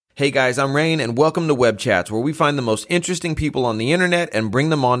Hey guys, I'm Rain, and welcome to Web Chats, where we find the most interesting people on the internet and bring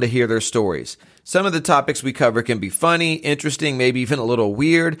them on to hear their stories. Some of the topics we cover can be funny, interesting, maybe even a little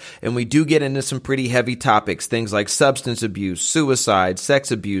weird, and we do get into some pretty heavy topics, things like substance abuse, suicide, sex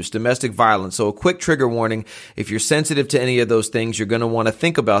abuse, domestic violence. So a quick trigger warning, if you're sensitive to any of those things, you're going to want to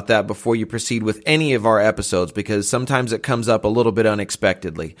think about that before you proceed with any of our episodes, because sometimes it comes up a little bit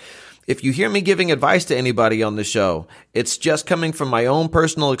unexpectedly. If you hear me giving advice to anybody on the show, it's just coming from my own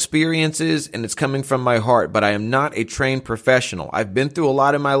personal experiences and it's coming from my heart, but I am not a trained professional. I've been through a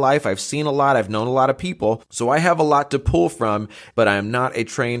lot in my life. I've seen a lot. I've known a lot of people, so I have a lot to pull from, but I am not a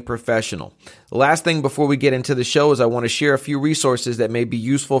trained professional. The last thing before we get into the show is I want to share a few resources that may be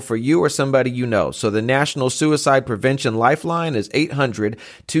useful for you or somebody you know. So the National Suicide Prevention Lifeline is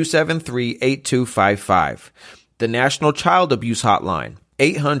 800-273-8255. The National Child Abuse Hotline,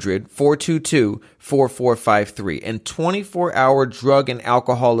 800-422-4453, and 24-hour drug and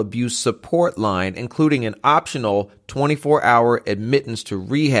alcohol abuse support line, including an optional 24-hour admittance to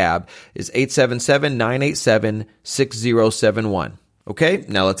rehab, is 877-987-6071. Okay,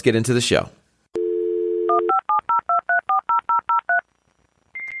 now let's get into the show.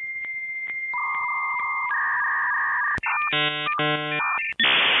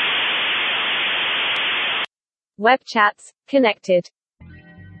 Web Chats Connected.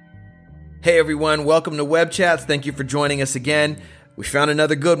 Hey everyone, welcome to Web Chats. Thank you for joining us again. We found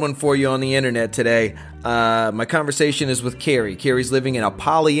another good one for you on the internet today. My conversation is with Carrie. Carrie's living in a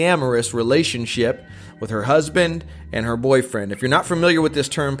polyamorous relationship with her husband and her boyfriend. If you're not familiar with this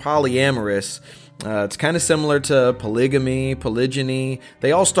term polyamorous, it's kind of similar to polygamy, polygyny.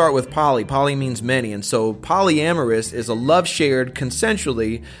 They all start with poly. Poly means many. And so polyamorous is a love shared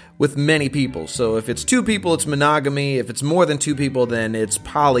consensually with many people. So if it's two people, it's monogamy. If it's more than two people, then it's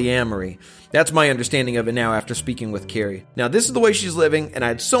polyamory. That's my understanding of it now after speaking with Carrie. Now, this is the way she's living, and I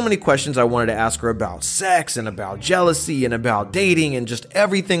had so many questions I wanted to ask her about sex and about jealousy and about dating and just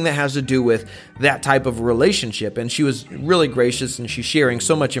everything that has to do with that type of relationship. And she was really gracious, and she's sharing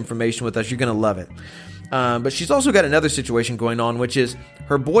so much information with us. You're going to love it. But she's also got another situation going on, which is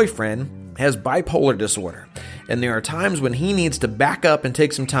her boyfriend has bipolar disorder. And there are times when he needs to back up and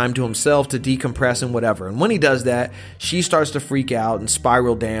take some time to himself to decompress and whatever. And when he does that, she starts to freak out and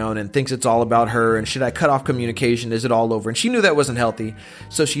spiral down and thinks it's all about her. And should I cut off communication? Is it all over? And she knew that wasn't healthy.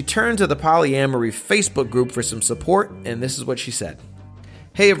 So she turned to the polyamory Facebook group for some support. And this is what she said.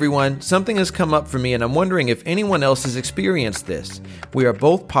 Hey everyone, something has come up for me and I'm wondering if anyone else has experienced this. We are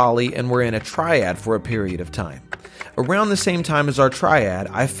both poly and we're in a triad for a period of time. Around the same time as our triad,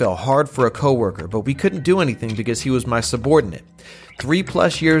 I fell hard for a coworker, but we couldn't do anything because he was my subordinate.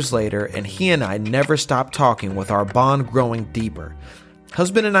 3+ years later, and he and I never stopped talking, with our bond growing deeper.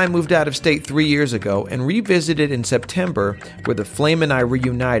 Husband and I moved out of state 3 years ago and revisited in September, where the flame and I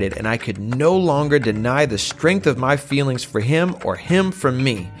reunited, and I could no longer deny the strength of my feelings for him or him for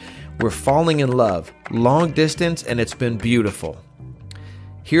me. We're falling in love, long distance, and it's been beautiful.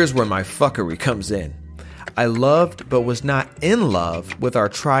 Here's where my fuckery comes in. I loved but was not in love with our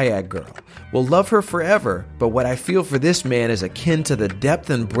triad girl. Will love her forever, but what I feel for this man is akin to the depth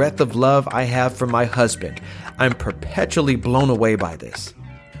and breadth of love I have for my husband. I'm perpetually blown away by this.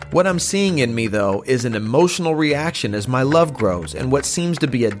 What I'm seeing in me, though, is an emotional reaction as my love grows and what seems to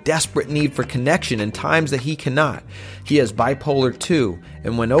be a desperate need for connection in times that he cannot. He has bipolar 2,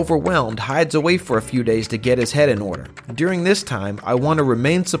 and when overwhelmed, hides away for a few days to get his head in order. During this time, I want to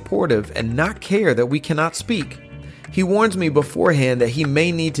remain supportive and not care that we cannot speak. He warns me beforehand that he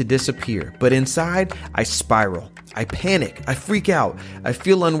may need to disappear, but inside, I spiral. I panic. I freak out. I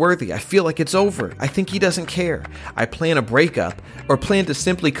feel unworthy. I feel like it's over. I think he doesn't care. I plan a breakup or plan to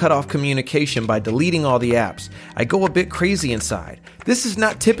simply cut off communication by deleting all the apps. I go a bit crazy inside. This is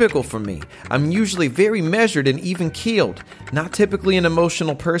not typical for me. I'm usually very measured and even-keeled, not typically an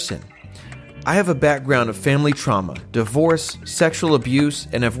emotional person. I have a background of family trauma, divorce, sexual abuse,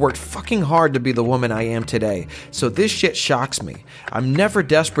 and have worked fucking hard to be the woman I am today, so this shit shocks me. I'm never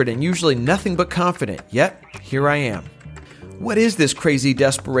desperate and usually nothing but confident, yet here I am. What is this crazy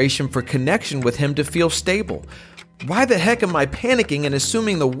desperation for connection with him to feel stable? Why the heck am I panicking and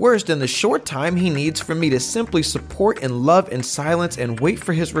assuming the worst in the short time he needs for me to simply support and love in silence and wait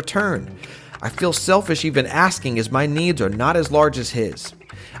for his return? I feel selfish even asking, as my needs are not as large as his.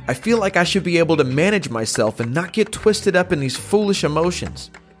 I feel like I should be able to manage myself and not get twisted up in these foolish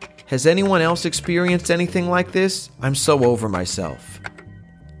emotions. Has anyone else experienced anything like this? I'm so over myself.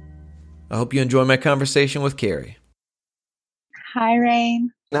 I hope you enjoy my conversation with Carrie. Hi,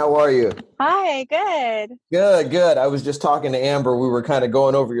 Rain. How are you? Hi, good. Good, good. I was just talking to Amber. We were kind of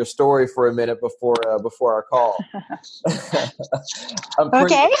going over your story for a minute before our call. I'm pretty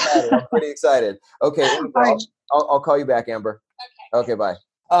Okay. excited. I'm pretty excited. Okay, Amber, All right. I'll call you back, Amber. Okay, bye.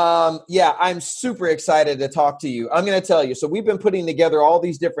 Yeah, I'm super excited to talk to you. I'm going to tell you. So we've been putting together all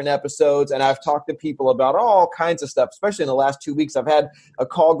these different episodes, and I've talked to people about all kinds of stuff, especially in the last 2 weeks. I've had a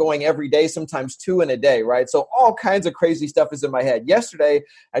call going every day, sometimes two in a day, right? So all kinds of crazy stuff is in my head. Yesterday,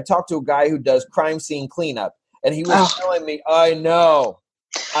 I talked to a guy who does crime scene cleanup, and he was telling me, I know.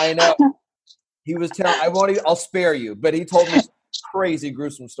 He was telling, I'll spare you, but he told me crazy,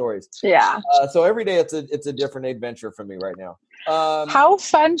 gruesome stories. Yeah. So every day it's a different adventure for me right now. How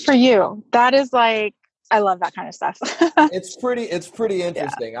fun for you. That is like, I love that kind of stuff. It's pretty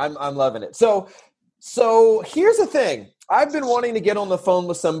interesting. Yeah. I'm loving it. So here's the thing. I've been wanting to get on the phone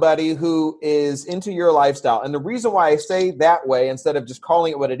with somebody who is into your lifestyle. And the reason why I say that way instead of just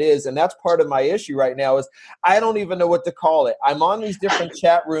calling it what it is, and that's part of my issue right now, is I don't even know what to call it. I'm on these different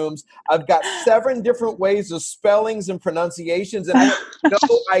chat rooms. I've got 7 different ways of spellings and pronunciations, and I have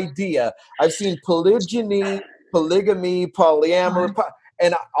no idea. I've seen polygyny, polygamy, polyamory,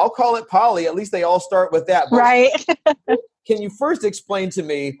 and I'll call it poly. At least they all start with that. But right. can you first explain to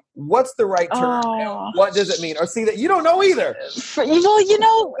me what's the right term? And what does it mean? Or see that you don't know either.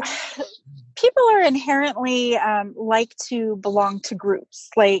 Well, people are inherently like to belong to groups.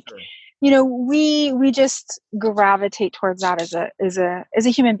 Like, sure. We just gravitate towards that as a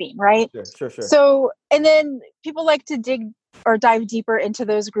human being, right? Sure. So, and then people like to dig or dive deeper into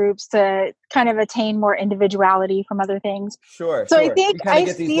those groups to kind of attain more individuality from other things. Sure. So I think you kind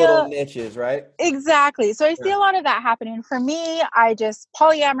of get these little niches, right? Exactly. So I see a lot of that happening. For me, I just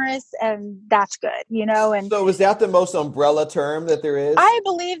polyamorous, and that's good, And so is that the most umbrella term that there is? I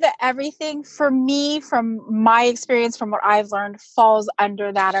believe that everything for me, from my experience, from what I've learned, falls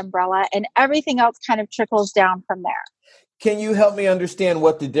under that umbrella, and everything else kind of trickles down from there. Can you help me understand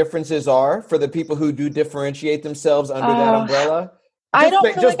what the differences are for the people who do differentiate themselves under that umbrella? I don't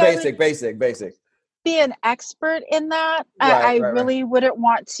feel just like basic. Be an expert in that. I really wouldn't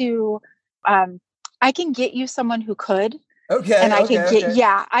want to. I can get you someone who could. Okay. And I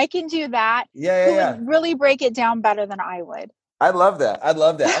I can do that. Who would really break it down better than I would. I love that. I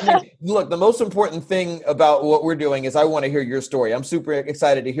mean, look, the most important thing about what we're doing is I want to hear your story. I'm super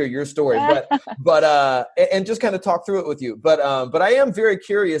excited to hear your story, but and just kind of talk through it with you. But I am very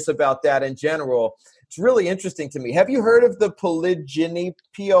curious about that in general. It's really interesting to me. Have you heard of the polygyny,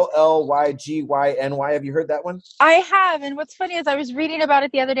 Polygyny? Have you heard that one? I have. And what's funny is I was reading about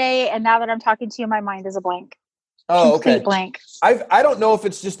it the other day, and now that I'm talking to you, my mind is a blank. Oh, complete okay. Blank. I don't know if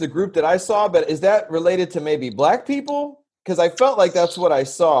it's just the group that I saw, but is that related to maybe Black people? Because I felt like that's what I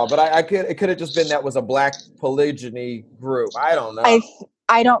saw, but it could have just been that was a Black polygyny group. I don't know.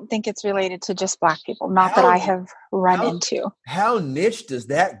 I don't think it's related to just Black people. Not that I have run into. How niche does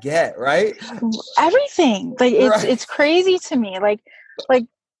that get? Right? Everything. Like it's crazy to me. Like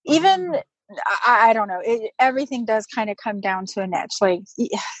even I don't know. Everything does kind of come down to a niche. Like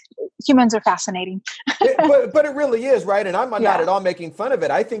humans are fascinating. but it really is, right? And I'm not at all making fun of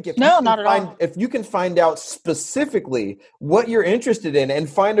it. I think if you can find out specifically what you're interested in and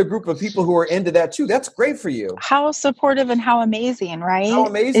find a group of people who are into that too, that's great for you. How supportive and how amazing, right? How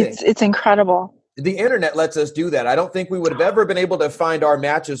amazing. It's incredible. The internet lets us do that. I don't think we would have ever been able to find our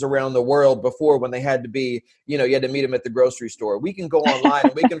matches around the world before, when they had to be, you had to meet them at the grocery store. We can go online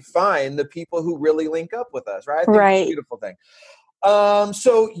and we can find the people who really link up with us, right? I think that's a beautiful thing.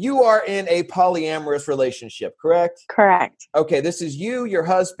 So you are in a polyamorous relationship, correct? Correct. Okay. This is you, your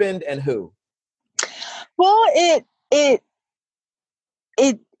husband, and who? Well, it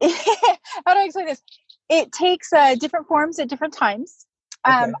how do I explain this? It takes different forms at different times.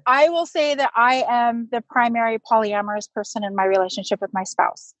 Okay. I will say that I am the primary polyamorous person in my relationship with my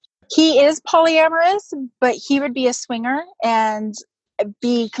spouse. He is polyamorous, but he would be a swinger and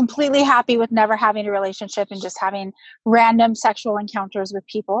be completely happy with never having a relationship and just having random sexual encounters with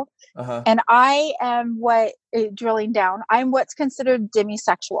people. Uh-huh. And I am drilling down, I'm what's considered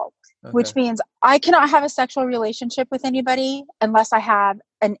demisexual, which means I cannot have a sexual relationship with anybody unless I have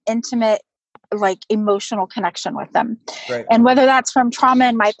an intimate, emotional connection with them. Right. And whether that's from trauma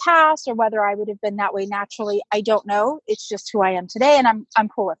in my past or whether I would have been that way naturally, I don't know. It's just who I am today, and I'm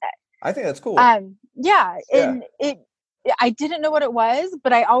cool with it. I think that's cool. And I didn't know what it was,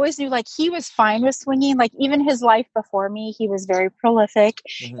 but I always knew like he was fine with swinging. Like even his life before me, he was very prolific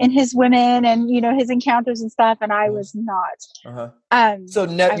in his women and, you know, his encounters and stuff. And I was not. So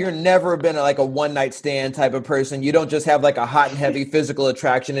you're never been like a one night stand type of person. You don't just have like a hot and heavy physical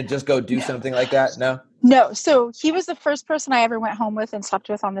attraction and just go do something like that. No. So he was the first person I ever went home with and slept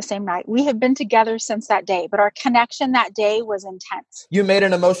with on the same night. We have been together since that day, but our connection that day was intense. You made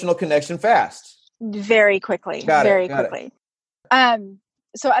an emotional connection fast. Very quickly. Got very it. quickly.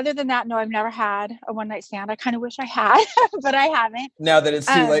 So other than that, no, I've never had a one night stand. I kind of wish I had, but I haven't. Now that it's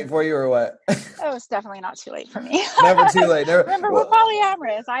too late for you or what? Oh, it's definitely not too late for me. Never too late. Never. Remember, we're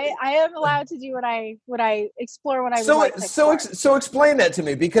polyamorous. I am allowed to do what I explore what I would like to explore. So explain that to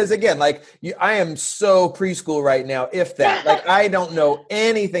me, because again, like I am so preschool right now, if that. Like I don't know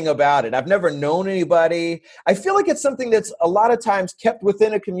anything about it. I've never known anybody. I feel like it's something that's a lot of times kept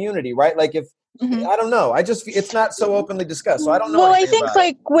within a community, right? Like if I don't know. It's not so openly discussed. So I don't know. Well, I think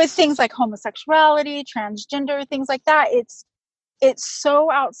like with things like homosexuality, transgender, things like that, it's so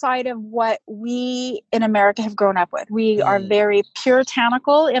outside of what we in America have grown up with. We are very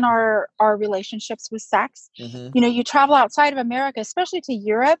puritanical in our relationships with sex. You know, you travel outside of America, especially to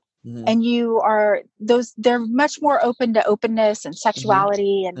Europe, and they're much more open to openness and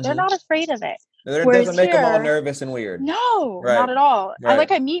sexuality, and they're not afraid of it. It doesn't make them all nervous and weird. No, not at all.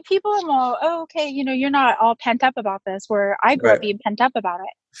 Right. I meet people and well, oh, okay, you know, you're not all pent up about this, where I grew up being pent up about it.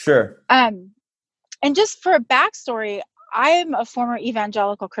 Sure. And just for a backstory, I am a former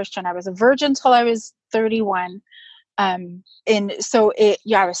evangelical Christian. I was a virgin till I was 31. And so I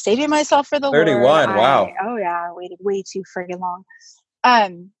was saving myself for the 31, Lord. wow. I waited way too friggin' long.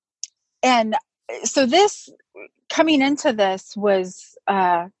 And so coming into this was,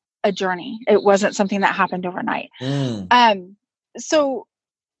 a journey. It wasn't something that happened overnight. So,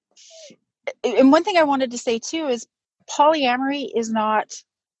 and one thing I wanted to say too is polyamory is not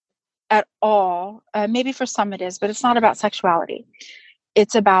at all, maybe for some it is, but it's not about sexuality.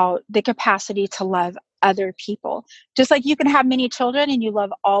 It's about the capacity to love other people. Just like you can have many children and you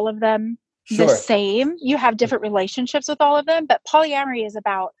love all of them the same, you have different relationships with all of them, but polyamory is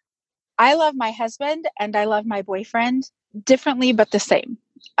about, I love my husband and I love my boyfriend differently, but the same.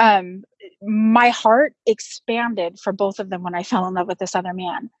 My heart expanded for both of them when I fell in love with this other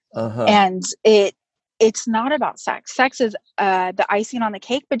man. And it's not about sex. Sex is the icing on the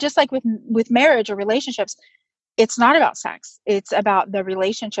cake, but just like with marriage or relationships, it's not about sex. It's about the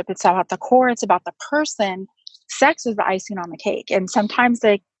relationship. It's about the core. It's about the person. Sex is the icing on the cake. And sometimes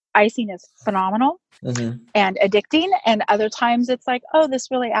the icing is phenomenal and addicting. And other times it's like, oh, this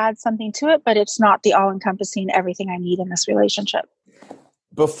really adds something to it, but it's not the all-encompassing everything I need in this relationship.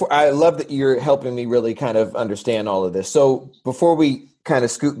 I love that you're helping me really kind of understand all of this. So before we kind of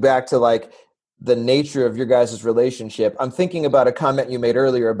scoot back to like the nature of your guys' relationship, I'm thinking about a comment you made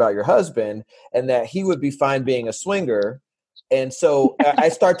earlier about your husband and that he would be fine being a swinger. And so I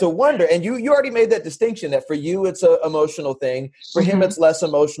start to wonder, and you already made that distinction that for you, it's an emotional thing. For him, it's less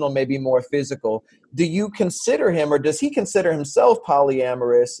emotional, maybe more physical. Do you consider him, or does he consider himself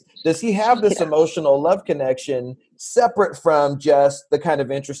polyamorous? Does he have this emotional love connection separate from just the kind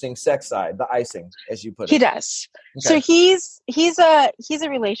of interesting sex side, the icing, as you put it? He does. Okay. So he's a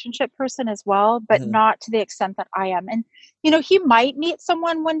relationship person as well, but not to the extent that I am. And, you know, he might meet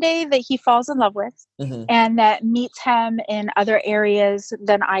someone one day that he falls in love with and that meets him in other areas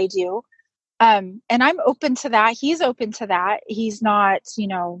than I do. And I'm open to that. He's open to that. He's not, you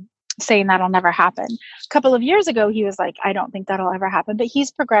know, saying that'll never happen. A couple of years ago, he was like, I don't think that'll ever happen, but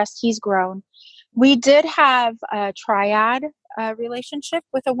he's progressed. He's grown. We did have a triad relationship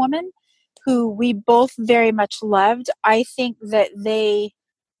with a woman who we both very much loved. I think that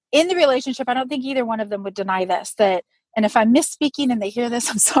in the relationship, I don't think either one of them would deny this, and if I'm misspeaking and they hear this,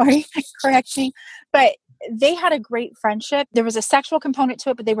 I'm sorry, correct me, but they had a great friendship. There was a sexual component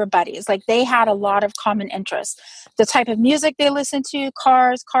to it, but they were buddies. Like they had a lot of common interests. The type of music they listened to,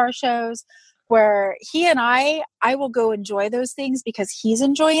 car shows, where he and I will go enjoy those things because he's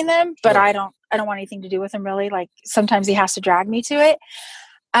enjoying them, but I don't want anything to do with him really. Like sometimes he has to drag me to it.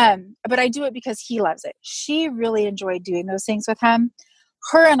 But I do it because he loves it. She really enjoyed doing those things with him.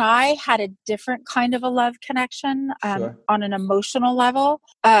 Her and I had a different kind of a love connection on an emotional level.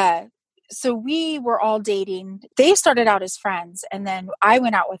 So we were all dating. They started out as friends, and then I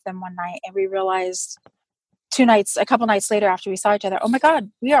went out with them one night, and we realized a couple nights later after we saw each other, oh my God,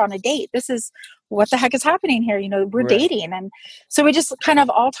 we are on a date. This is what the heck is happening here? You know, we're dating. And so we just kind of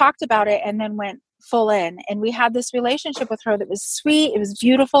all talked about it and then went full in. And we had this relationship with her that was sweet. It was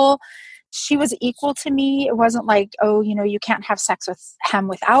beautiful. she was equal to me. It wasn't like, oh, you can't have sex with him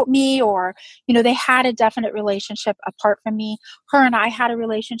without me, or, they had a definite relationship apart from me. Her and I had a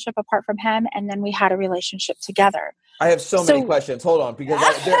relationship apart from him, and then we had a relationship together. I have so many questions. Hold on, because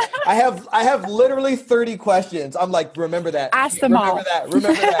I have literally 30 questions. I'm like, remember that. Ask them remember all.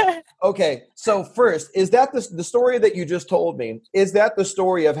 Remember that. Okay. So first, is that the story that you just told me? Is that the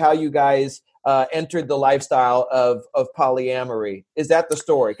story of how you guys entered the lifestyle of polyamory? Is that the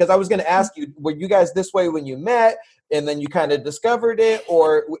story? Because I was going to ask you, were you guys this way when you met and then you kind of discovered it,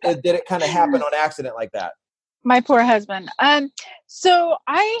 or did it kind of happen on accident like that? My poor husband. So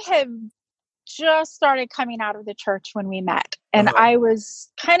I have just started coming out of the church when we met, and I was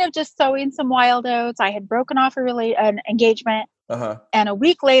kind of just sowing some wild oats. I had broken off an engagement, and a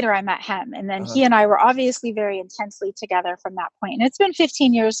week later I met him, and then he and I were obviously very intensely together from that point. And it's been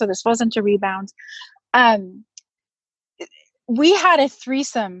 15 years, so this wasn't a rebound. We had a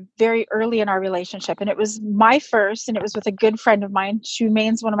threesome very early in our relationship, and it was my first, and it was with a good friend of mine. She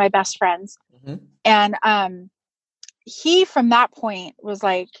remains one of my best friends. And he, from that point, was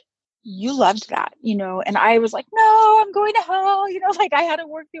like, you loved that, and I was like, no, I'm going to hell. Like I had to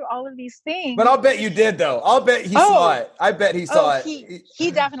work through all of these things. But I'll bet you did, though. I'll bet he saw it. I bet he saw it. He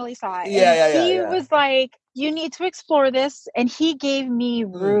definitely saw it. He was like, you need to explore this. And he gave me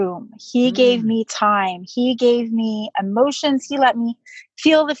room. He gave me time. He gave me emotions. He let me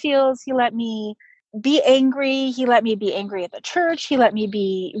feel the feels. He let me be angry. He let me be angry at the church. He let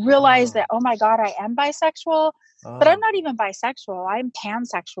me realize that, oh my God, I am bisexual. But I'm not even bisexual. I'm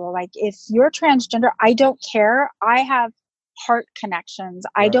pansexual. Like if you're transgender, I don't care. I have heart connections.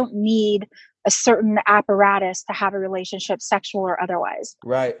 I don't need a certain apparatus to have a relationship, sexual or otherwise.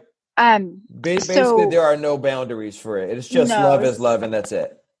 Right. Basically, there are no boundaries for it. It's just love is love, and that's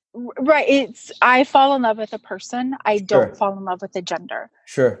it. Right. I fall in love with a person. I don't fall in love with a gender.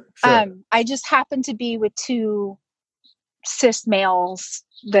 Sure. I just happen to be with two cis males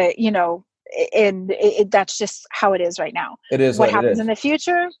that, and that's just how it is right now. It is what happens in the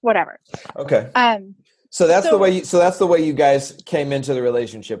future, whatever. Okay. So that's the way you guys came into the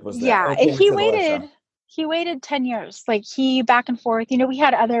relationship, was that? Yeah. And he waited 10 years. Like he back and forth, we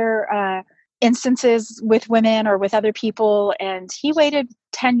had other instances with women or with other people, and he waited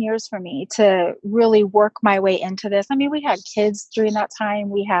 10 years for me to really work my way into this. I mean, we had kids during that time.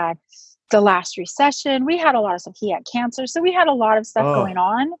 We had the last recession. We had a lot of stuff. He had cancer. So we had a lot of stuff going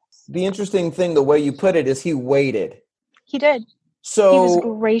on. The interesting thing, the way you put it, is he waited. He did. So he was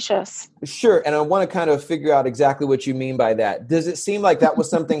gracious. Sure. And I want to kind of figure out exactly what you mean by that. Does it seem like that was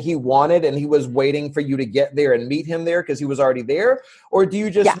something he wanted and he was waiting for you to get there and meet him there because he was already there? Or do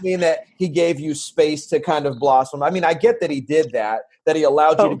you just mean that he gave you space to kind of blossom? I mean, I get that he did that he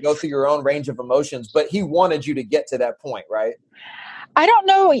allowed you to go through your own range of emotions, but he wanted you to get to that point, right? I don't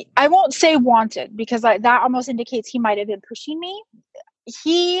know. I won't say wanted, because that almost indicates he might have been pushing me.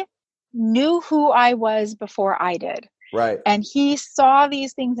 He knew who I was before I did. Right. And he saw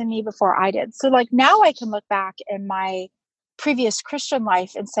these things in me before I did. So like now I can look back in my previous Christian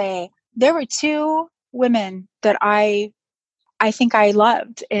life and say, there were two women that I think I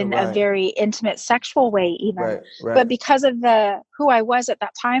loved in a very intimate sexual way even. Right. But because of who I was at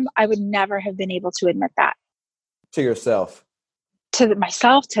that time, I would never have been able to admit that. To yourself. To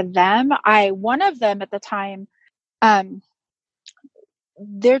myself, to them. One of them at the time, they're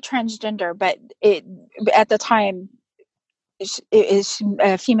transgender, but at the time it is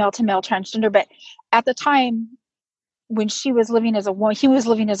female to male transgender. But at the time when he was living as a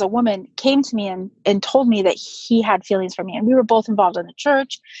woman, came to me and told me that he had feelings for me. And we were both involved in the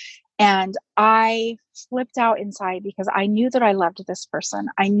church. And I flipped out inside because I knew that I loved this person.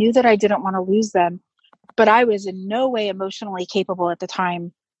 I knew that I didn't want to lose them, but I was in no way emotionally capable at the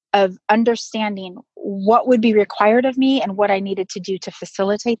time of understanding what would be required of me and what I needed to do to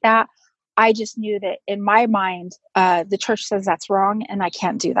facilitate that. I just knew that in my mind, the church says that's wrong and I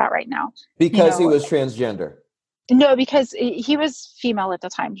can't do that right now. Because he was transgender? No, because he was female at the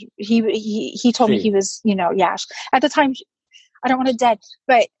time. He told me he was, at the time, I don't want to dead,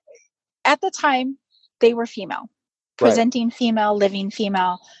 but at the time they were female, presenting female, living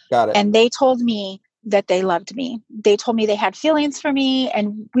female. Got it. And they told me that they loved me. They told me they had feelings for me,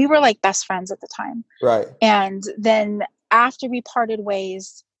 and we were like best friends at the time. Right. And then after we parted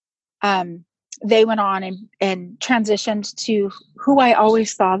ways, they went on and transitioned to who I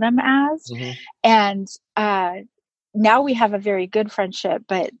always saw them as. Mm-hmm. And now we have a very good friendship,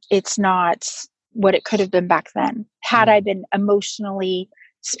 but it's not what it could have been back then had I been emotionally,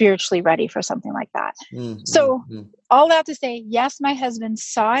 spiritually ready for something like that. Mm-hmm. So all that to say, yes, my husband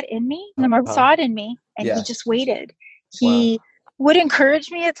saw it in me, and he just waited. He would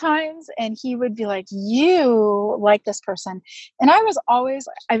encourage me at times, and he would be like, you like this person. And I was always,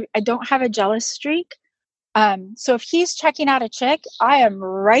 I don't have a jealous streak. So if he's checking out a chick, I am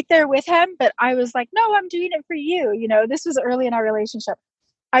right there with him. But I was like, no, I'm doing it for you. You know, this was early in our relationship.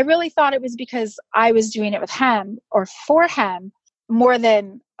 I really thought it was because I was doing it with him or for him more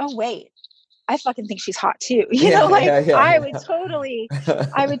than, oh, wait, I fucking think she's hot too. I would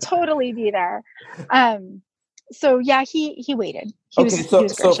totally be there. So yeah, he waited. He was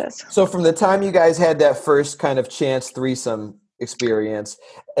gracious. So from the time you guys had that first kind of chance threesome experience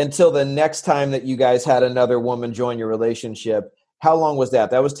until the next time that you guys had another woman join your relationship, how long was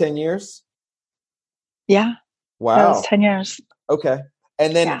that? That was 10 years? Yeah. Wow. That was 10 years. Okay.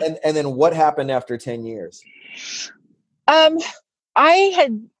 And then, and then what happened after 10 years? I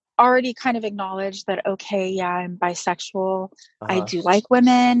had already kind of acknowledged that, okay, yeah, I'm bisexual. I do like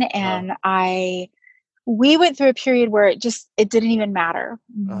women. And we went through a period where it didn't even matter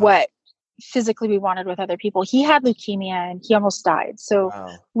what physically we wanted with other people. He had leukemia and he almost died. So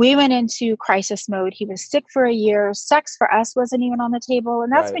we went into crisis mode. He was sick for a year. Sex for us wasn't even on the table.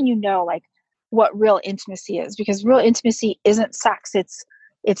 And that's when you know, like, what real intimacy is, because real intimacy isn't sex.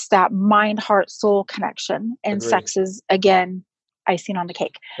 It's that mind, heart, soul connection. And sex is, again, icing on the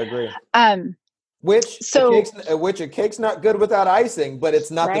cake. Agree. Which a cake's not good without icing, but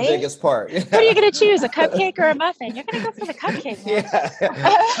it's not the biggest part. What are you going to choose, a cupcake or a muffin? You're going to go for the cupcake.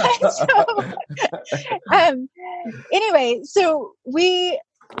 Anyway, so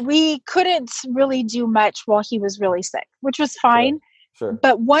we couldn't really do much while he was really sick, which was fine. Sure.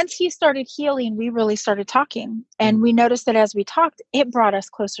 But once he started healing, we really started talking. And we noticed that as we talked, it brought us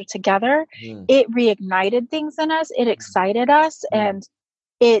closer together. It reignited things in us. It excited us. And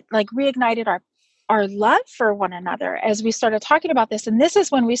it like reignited our love for one another as we started talking about this. And this is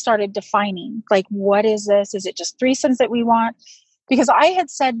when we started defining, like, what is this? Is it just threesomes that we want? Because I had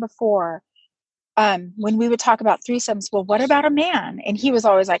said before, when we would talk about threesomes, well, what about a man? And he was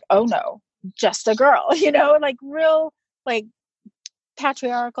always like, oh no, just a girl, like real, like,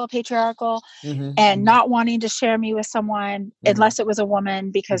 patriarchal, and not wanting to share me with someone unless it was a woman,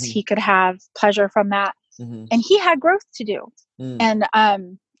 because he could have pleasure from that. And he had growth to do. And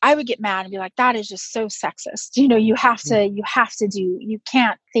I would get mad and be like, that is just so sexist. You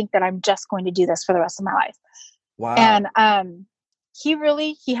can't think that I'm just going to do this for the rest of my life. Wow. And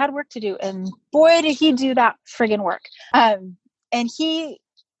he had work to do, and boy, did he do that friggin' work. And he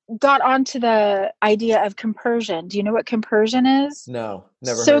got onto the idea of compersion. Do you know what compersion is? No,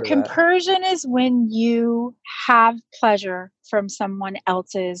 never heard of that. So compersion is when you have pleasure from someone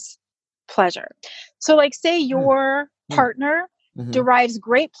else's pleasure. So like, say your partner derives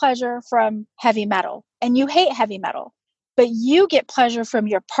great pleasure from heavy metal and you hate heavy metal, but you get pleasure from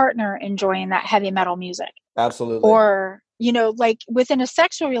your partner enjoying that heavy metal music. Absolutely. Or, like within a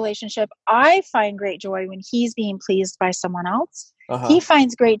sexual relationship, I find great joy when he's being pleased by someone else. He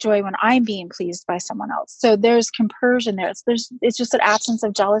finds great joy when I'm being pleased by someone else. So there's compersion there. It's just an absence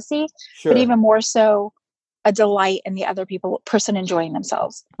of jealousy, but even more so a delight in the other person enjoying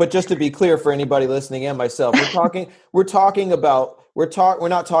themselves. But just to be clear for anybody listening and myself, we're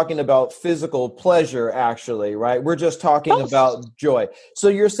not talking about physical pleasure, actually, right? We're just talking about joy. So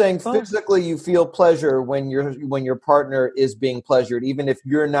you're saying physically you feel pleasure when your partner is being pleasured, even if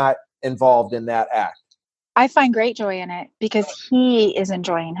you're not involved in that act. I find great joy in it because he is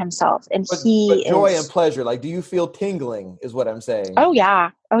enjoying himself, and but joy and pleasure. Like, do you feel tingling? Is what I'm saying. Oh yeah,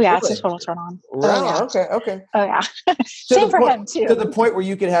 really? It's a total turn on. Wow. Okay. Oh yeah. Same for him too. To the point where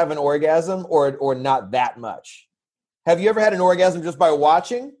you could have an orgasm, or not that much. Have you ever had an orgasm just by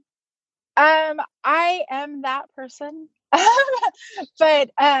watching? I am that person, but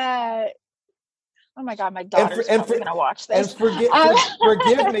oh my God, my daughter's probably going to watch this. And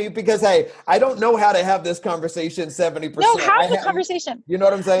forgive me, because, hey, I don't know how to have this conversation 70%. No, have the conversation. You know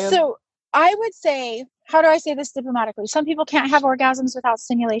what I'm saying? So I would say, how do I say this diplomatically? Some people can't have orgasms without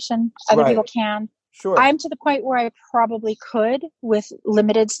stimulation. Other people can. Sure. I'm to the point where I probably could with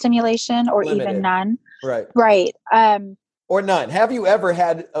limited stimulation or even none. Right. Or none. Have you ever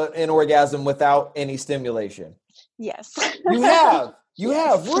had an orgasm without any stimulation? Yes. You have? You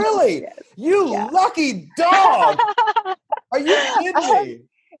have? Really? Yes. You lucky dog. Are you kidding me?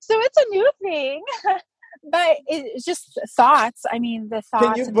 So it's a new thing, but it's just thoughts. I mean, the thoughts.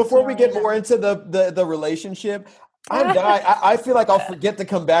 Can you, before we get more into the relationship, I feel like I'll forget to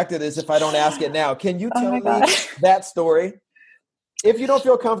come back to this if I don't ask it now. Can you tell me that story? If you don't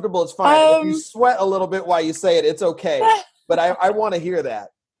feel comfortable, it's fine. If you sweat a little bit while you say it, it's okay. But I want to hear that.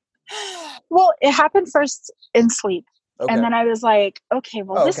 Well, it happened first in sleep. Okay. And then I was like, okay,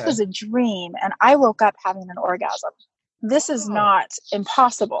 this was a dream. And I woke up having an orgasm. this is not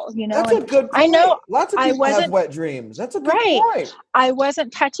impossible, That's a good point. I know lots of people have wet dreams. That's a good point. I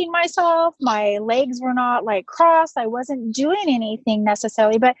wasn't touching myself. My legs were not like crossed. I wasn't doing anything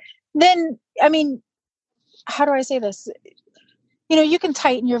necessarily. But then, I mean, how do I say this? You can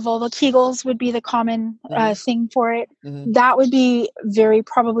tighten your vulva. Kegels would be the common thing for it. Mm-hmm. That would be very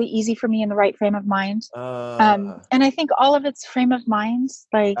probably easy for me in the right frame of mind. And I think all of it's frame of mind.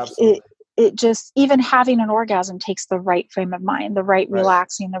 Like it just, even having an orgasm takes the right frame of mind, the right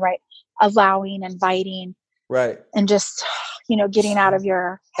relaxing, the right allowing, inviting. Right. And just, getting out of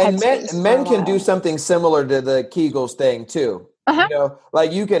your headspace. And men can do something similar to the Kegels thing too.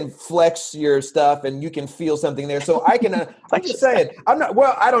 Like you can flex your stuff and you can feel something there. So I can, I'm just saying, I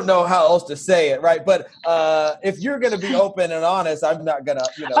don't know how else to say it. Right. But if you're going to be open and honest, I'm not going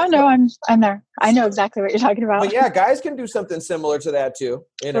to, Oh no, I'm there. I know exactly what you're talking about. But yeah, guys can do something similar to that too.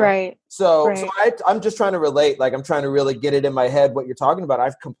 Right. So I'm just trying to relate. Like I'm trying to really get it in my head what you're talking about.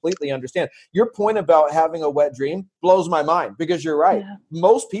 I completely understand. Your point about having a wet dream blows my mind because you're right. Yeah.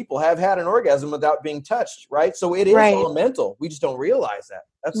 Most people have had an orgasm without being touched, right? So it is all mental. We just don't realize that.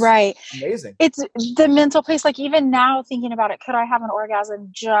 That's amazing. It's the mental place. Like even now thinking about it, could I have an orgasm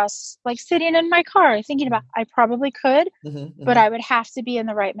just like sitting in my car thinking about, I probably could, but I would have to be in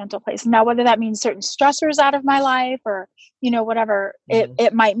the right mental place. Now, whether that means certain stressors out of my life or, whatever,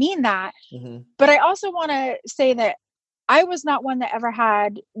 it might mean that. But I also want to say that I was not one that ever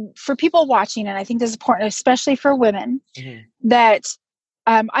had, for people watching, and I think this is important, especially for women, that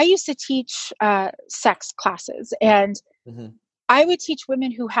I used to teach sex classes, and I would teach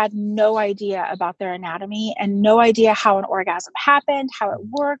women who had no idea about their anatomy and no idea how an orgasm happened, how it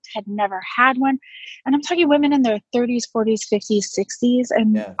worked, had never had one. And I'm talking women in their 30s, 40s, 50s, 60s.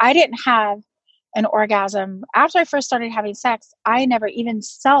 And I didn't have an orgasm. After I first started having sex, I never, even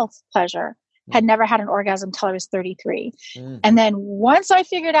self-pleasure, had never had an orgasm until I was 33. And then once I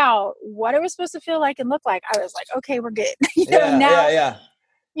figured out what it was supposed to feel like and look like, I was like, okay, we're good.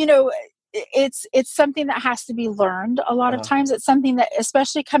 It's something that has to be learned a lot of times. It's something that,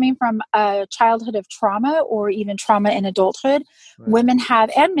 especially coming from a childhood of trauma or even trauma in adulthood, women have,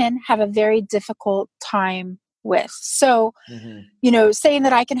 and men have, a very difficult time with. So, saying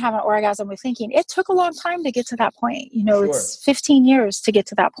that I can have an orgasm with thinking, it took a long time to get to that point. It's 15 years to get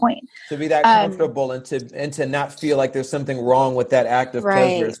to that point. To be that comfortable and to not feel like there's something wrong with that act of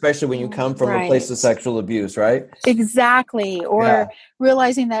pleasure, especially when you come from a place of sexual abuse, right? Exactly. Or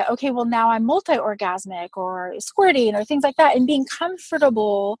realizing that, okay, well now I'm multi-orgasmic or squirting or things like that, and being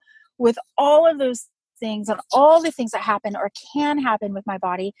comfortable with all of those things and all the things that happen or can happen with my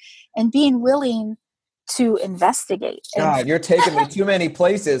body, and being willing to investigate. God, you're taking me too many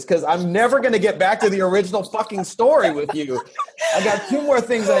places because I'm never going to get back to the original fucking story with you. I got two more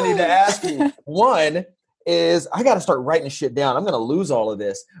things I need to ask you. One is, I got to start writing shit down. I'm going to lose all of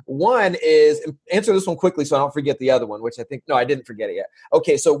this. One is, answer this one quickly so I don't forget the other one, which I think, no, I didn't forget it yet.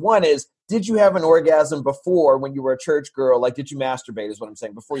 Okay, so one is, did you have an orgasm before when you were a church girl? Like, did you masturbate is what I'm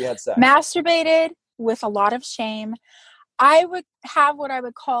saying, before you had sex? Masturbated with a lot of shame. I would have what I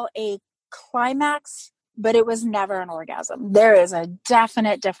would call a climax, but it was never an orgasm. There is a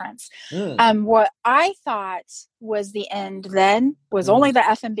definite difference. What I thought was the end then was only the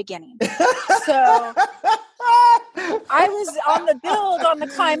effing beginning. So I was on the build, on the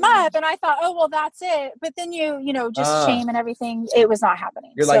climb up, and I thought, oh, well, that's it. But then just shame and everything, it was not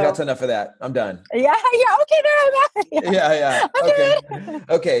happening. You're like, that's enough of that. I'm done. Yeah. Okay, there I'm at. Yeah.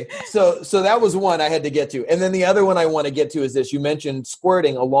 Okay. So that was one I had to get to. And then the other one I want to get to is this. You mentioned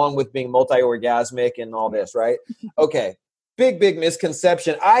squirting along with being multi-orgasmic and all this, right? Okay. Big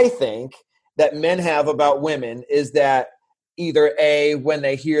misconception I think that men have about women is that either A, when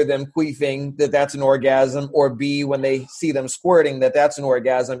they hear them queefing, that's an orgasm, or B, when they see them squirting, that's an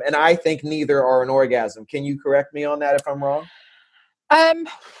orgasm. And I think neither are an orgasm. Can you correct me on that if I'm wrong?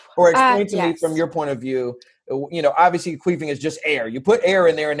 Or explain to me from your point of view, obviously queefing is just air. You put air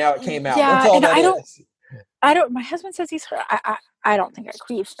in there and now it came out. Yeah, that's all and that I don't, my husband says he's heard, I don't think I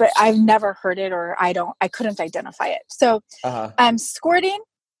queef, but I've never heard it, or I couldn't identify it. So, squirting,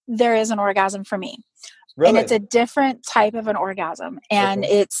 there is an orgasm for me. Really? And it's a different type of an orgasm. And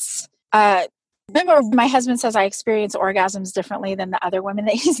it's, remember my husband says I experience orgasms differently than the other women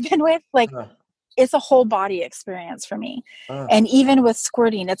that he's been with. Like it's a whole body experience for me. And even with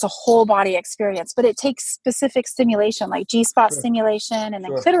squirting, it's a whole body experience, but it takes specific stimulation, like G-spot stimulation and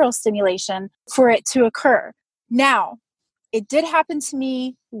then clitoral stimulation for it to occur. Now, it did happen to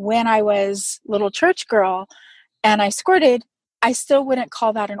me when I was little church girl and I squirted. I still wouldn't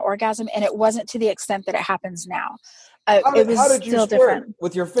call that an orgasm, and it wasn't to the extent that it happens now. It was How did you still squirt? different.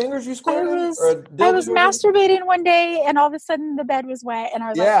 With your fingers you I squirted? was masturbating one day, and all of a sudden the bed was wet, and I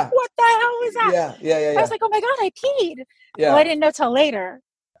was like, "What the hell was that?" Yeah. I was like, "Oh my God, I peed." Yeah. Well, I didn't know till later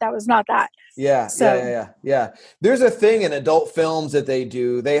that was not that. Yeah. There's a thing in adult films that they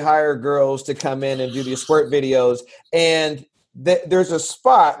do. They hire girls to come in and do these squirt videos, and there's a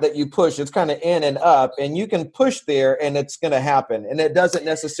spot that you push. It's kind of in and up, and you can push there, and it's going to happen. And it doesn't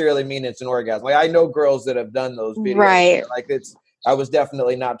necessarily mean it's an orgasm. Like, I know girls that have done those videos. Right. Like, I was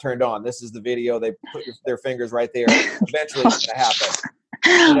definitely not turned on. This is the video. They put their fingers right there. Eventually, it's going to happen.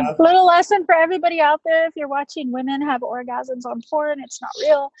 You know? Little lesson for everybody out there: if you're watching women have orgasms on porn, it's not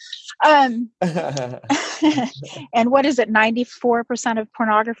real. And what is it? 94% of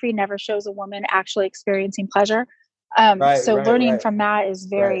pornography never shows a woman actually experiencing pleasure. Learning from that is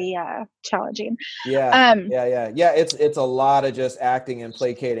very challenging. Yeah. It's a lot of just acting and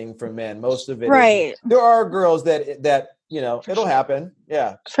placating from men. Most of it. Right. There are girls that it'll happen.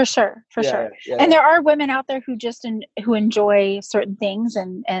 Yeah. For sure. And there are women out there who just who enjoy certain things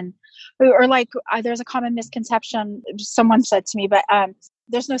or like there's a common misconception someone said to me, but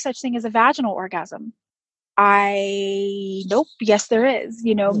there's no such thing as a vaginal orgasm. Nope. Yes, there is.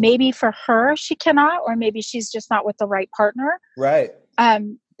 Maybe for her she cannot, or maybe she's just not with the right partner. Right.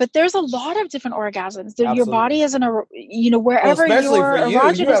 But there's a lot of different orgasms. Your body is wherever especially your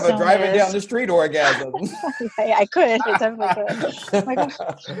for you have a driving down the street orgasm. I could. I definitely could. Like, I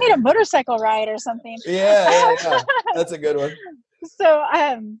need a motorcycle ride or something. Yeah. That's a good one. So,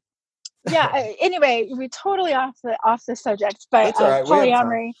 anyway, we're totally off the subject, but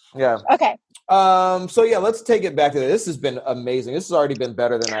polyamory. Yeah. Okay. Let's take it back to this. This has been amazing. This has already been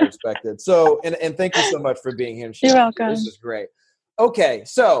better than I expected. So, and thank you so much for being here. You're welcome. This is great. Okay.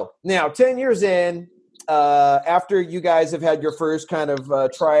 So now 10 years in, after you guys have had your first kind of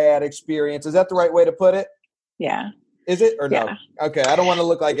triad experience, is that the right way to put it? Yeah. Is it or no? Yeah. Okay. I don't want to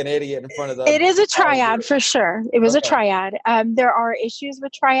look like an idiot in front of them. It is a triad for sure. It was a triad. There are issues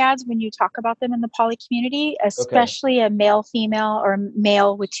with triads when you talk about them in the poly community, especially a male-female or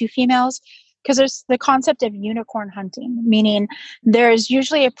male with two females, because there's the concept of unicorn hunting, meaning there's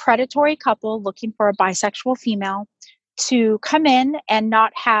usually a predatory couple looking for a bisexual female to come in and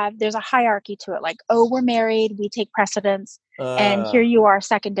not have, there's a hierarchy to it. Like, oh, we're married, we take precedence, and here you are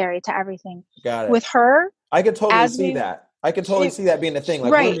secondary to everything. Got it. With her, I can totally see that. I can totally see that being a thing.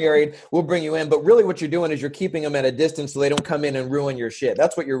 Like, we're married, we'll bring you in, but really what you're doing is you're keeping them at a distance so they don't come in and ruin your shit.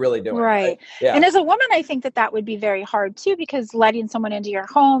 That's what you're really doing. Right. Yeah. And as a woman, I think that would be very hard too, because letting someone into your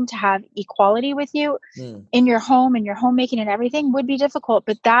home to have equality with you in your home and your homemaking and everything would be difficult.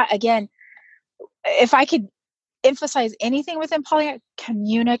 But that, again, if I could emphasize anything within poly,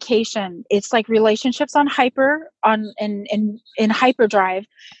 communication. It's like relationships in hyperdrive.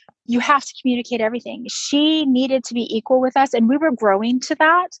 You have to communicate everything. She needed to be equal with us, and we were growing to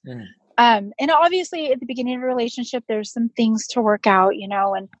that. And obviously at the beginning of a relationship, there's some things to work out,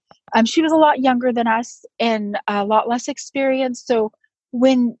 and she was a lot younger than us and a lot less experienced. So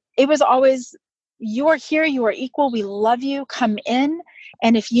when it was always, you are here, you are equal, we love you, come in.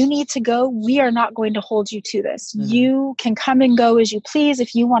 And if you need to go, we are not going to hold you to this. You can come and go as you please.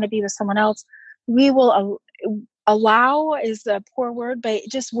 If you want to be with someone else, we will allow is a poor word, but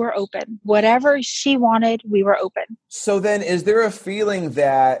just we're open. Whatever she wanted, we were open. So then is there a feeling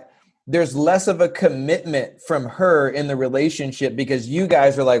that there's less of a commitment from her in the relationship because you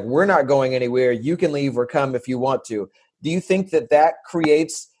guys are like, we're not going anywhere. You can leave or come if you want to. Do you think that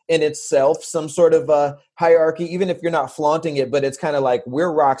creates in itself some sort of a hierarchy, even if you're not flaunting it, but it's kind of like,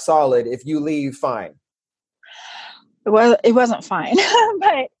 we're rock solid. If you leave, fine. Well, it wasn't fine,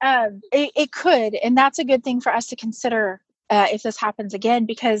 but it could. And that's a good thing for us to consider if this happens again,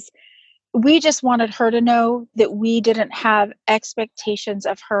 because we just wanted her to know that we didn't have expectations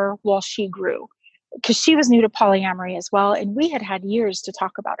of her while she grew, because she was new to polyamory as well. And we had years to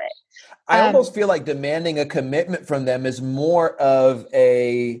talk about it. I almost feel like demanding a commitment from them is more of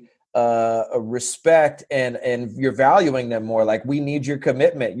a respect and you're valuing them more. Like, we need your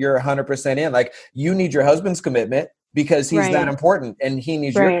commitment. You're 100% in. Like, you need your husband's commitment because he's that important and he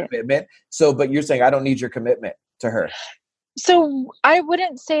needs your commitment. So, but you're saying, I don't need your commitment to her. So I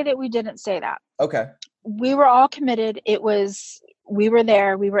wouldn't say that we didn't say that. Okay. We were all committed. We were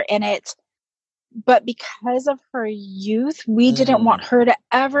there, we were in it. But because of her youth, we didn't want her to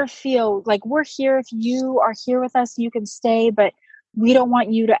ever feel like, we're here. If you are here with us, you can stay, but we don't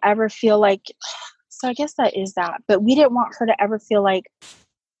want you to ever feel like, so I guess that is that. But we didn't want her to ever feel like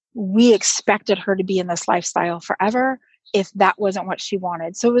we expected her to be in this lifestyle forever if that wasn't what she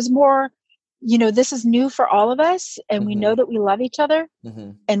wanted. So it was more, this is new for all of us, and we know that we love each other,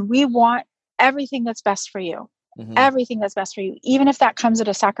 and we want everything that's best for you. Everything that's best for you, even if that comes at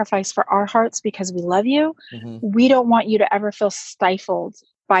a sacrifice for our hearts because we love you. We don't want you to ever feel stifled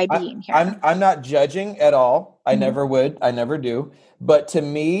by being here. I'm not judging at all. I never would. I never do. But to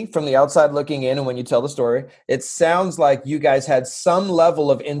me, from the outside looking in, and when you tell the story, it sounds like you guys had some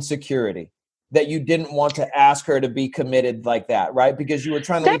level of insecurity that you didn't want to ask her to be committed like that, right? Because you were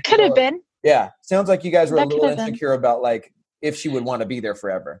trying to. That could have been. Yeah, sounds like you guys were a little insecure about like if she would want to be there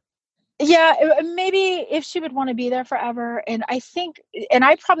forever. Yeah, maybe if she would want to be there forever. And I think, and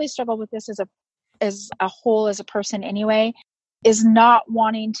I probably struggle with this as a whole, as a person anyway, is not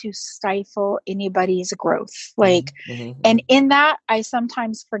wanting to stifle anybody's growth. Like, and in that, I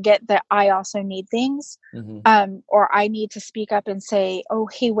sometimes forget that I also need things, or I need to speak up and say, oh,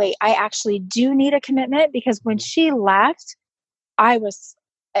 hey, wait, I actually do need a commitment. Because when she left,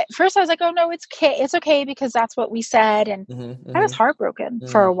 at first I was like, oh no, it's okay because that's what we said. And I was heartbroken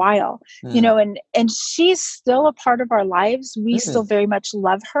for a while, and she's still a part of our lives. We still very much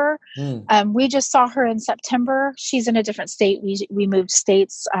love her. We just saw her in September. She's in a different state. We moved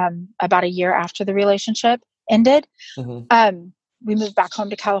states about a year after the relationship ended. We moved back home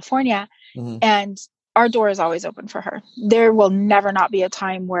to California, and our door is always open for her. There will never not be a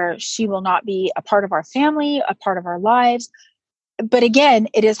time where she will not be a part of our family, a part of our lives. But again,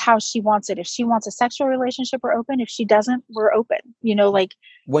 it is how she wants it. If she wants a sexual relationship, we're open. If she doesn't, we're open. Like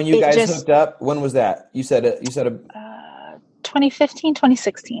when you guys hooked up, when was that? You said 2015,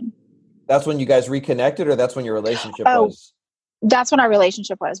 2016. That's when you guys reconnected, or that's when your relationship was? That's when our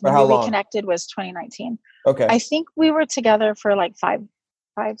relationship was. When we reconnected was 2019. Okay. I think we were together for like 5-6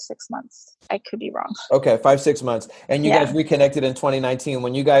 months. I could be wrong. Okay. 5-6 months. And you guys reconnected in 2019.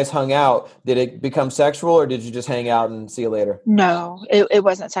 When you guys hung out, did it become sexual, or did you just hang out and see you later? No, it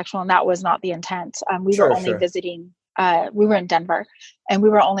wasn't sexual. And that was not the intent. We were only visiting. We were in Denver, and we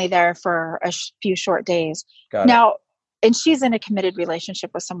were only there for a few short days. Now, and she's in a committed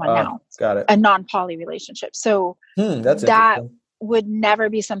relationship with someone now. Got it. A non-poly relationship. So that would never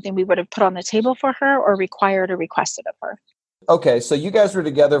be something we would have put on the table for her or required or requested of her. Okay, so you guys were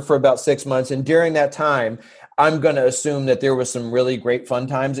together for about 6 months, and during that time, I'm going to assume that there was some really great fun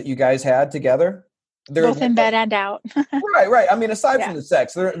times that you guys had together. Both in bed and out. Right. I mean, aside from the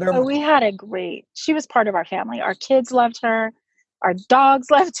sex, we had she was part of our family. Our kids loved her. Our dogs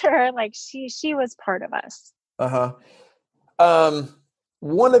loved her. Like she was part of us.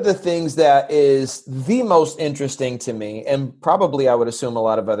 One of the things that is the most interesting to me, and probably I would assume a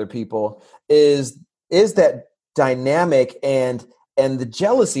lot of other people, is that dynamic and the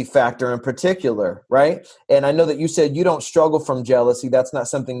jealousy factor in particular, right? And I know that you said you don't struggle from jealousy. That's not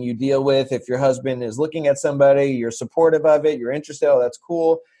something you deal with. If your husband is looking at somebody, you're supportive of it, you're interested, oh, that's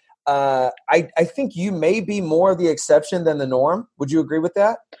cool. I think you may be more the exception than the norm. Would you agree with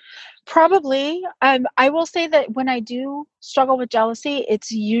that? Probably. I will say that when I do struggle with jealousy,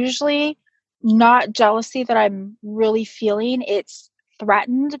 it's usually not jealousy that I'm really feeling. It's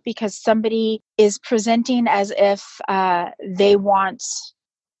threatened because somebody is presenting as if they want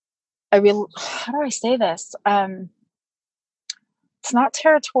how do I say this? It's not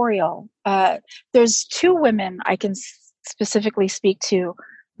territorial. There's 2 women I can specifically speak to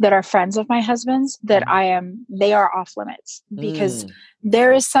that are friends of my husband's that they are off limits because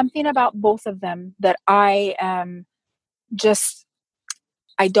there is something about both of them that I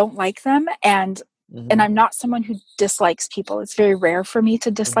don't like them. And I'm not someone who dislikes people. It's very rare for me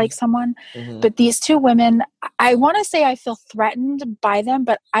to dislike someone. But these 2 women, I want to say I feel threatened by them,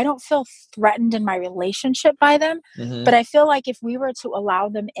 but I don't feel threatened in my relationship by them. But I feel like if we were to allow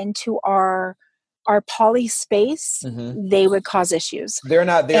them into our poly space, they would cause issues. They're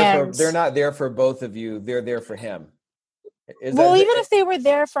not there for both of you. They're there for him. Even if they were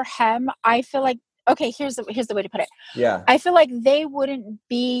there for him, I feel like, okay, here's the way to put it. Yeah. I feel like they wouldn't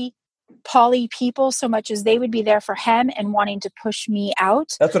be poly people so much as they would be there for him and wanting to push me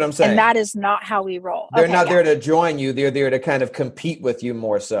out. That's what I'm saying. And that is not how we roll. They're not there to join you. They're there to kind of compete with you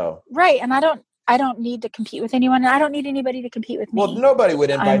more so. Right. And I don't need to compete with anyone. And I don't need anybody to compete with me. Well, nobody would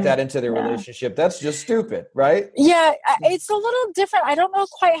invite that into their relationship. That's just stupid, right? Yeah. It's a little different. I don't know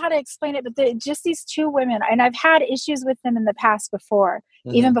quite how to explain it, but just these 2 women, and I've had issues with them in the past before,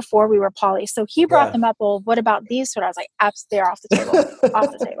 even before we were poly. So he brought them up. Well, what about these? So I was like, they're off the table,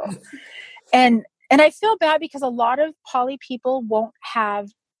 off the table. And I feel bad because a lot of poly people won't have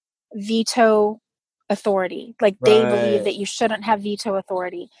veto authority. Like they believe that you shouldn't have veto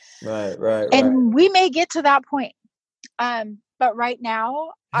authority. Right. And we may get to that point. But right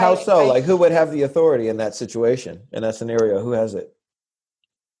now, how so? Like who would have the authority in that situation, in that scenario? Who has it?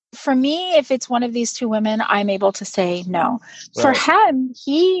 for me, if it's one of these two women, I'm able to say no. Right. For him,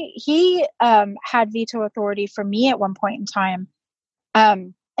 he had veto authority for me at one point in time.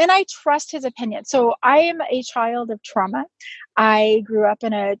 And I trust his opinion. So I am a child of trauma. I grew up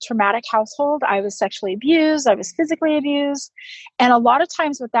in a traumatic household. I was sexually abused. I was physically abused. And a lot of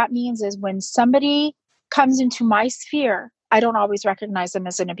times what that means is when somebody comes into my sphere, I don't always recognize them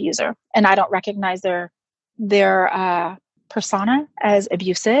as an abuser. And I don't recognize their persona as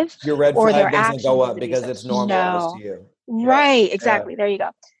abusive. Your red or their flag doesn't actions go as up because abusive. it's normal No. to you. Right. Exactly. There you go.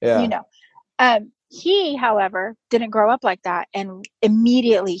 Yeah. You know. He, however, didn't grow up like that. And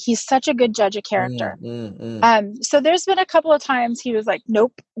immediately, he's such a good judge of character. So there's been a couple of times he was like,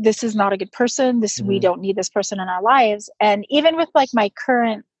 nope, this is not a good person. We don't need this person in our lives. And even with like my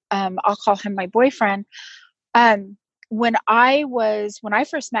current, I'll call him my boyfriend. When I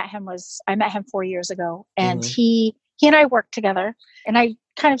first met him I met him 4 years ago, and he and I worked together, and I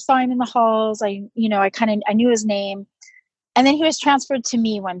kind of saw him in the halls. I knew his name. And then he was transferred to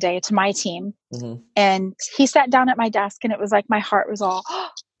me one day, to my team. And he sat down at my desk, and it was like my heart was all, oh,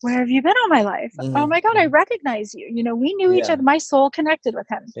 where have you been all my life? Oh my God, I recognize you. You know, we knew each other. My soul connected with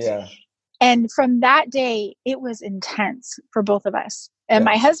him. Yeah. And from that day, it was intense for both of us. And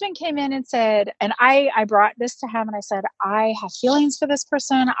my husband came in and said, and I brought this to him, and I said, I have feelings for this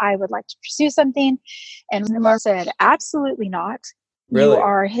person. I would like to pursue something. And Ramon said, absolutely not. Really? You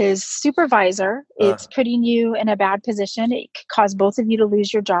are his supervisor. It's putting you in a bad position. It could cause both of you to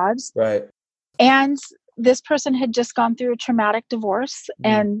lose your jobs. Right. And this person had just gone through a traumatic divorce.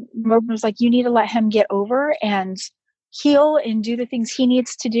 And Morgan was like, you need to let him get over and heal and do the things he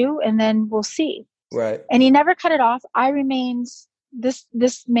needs to do. And then we'll see. Right. And he never cut it off.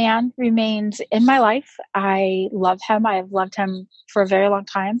 This man remains in my life. I love him. I have loved him for a very long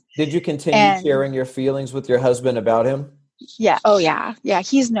time. Did you continue sharing your feelings with your husband about him? Yeah. Oh yeah. Yeah.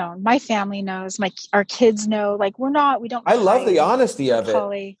 He's known. My family knows. Our kids know. Like we don't. I love the honesty of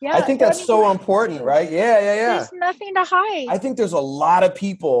it. Yeah. I think that's so important, right? Yeah. There's nothing to hide. I think there's a lot of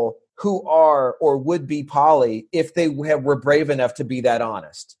people who are or would be poly if they were brave enough to be that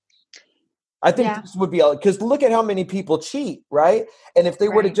honest. I think this would be, because look at how many people cheat, right? And if they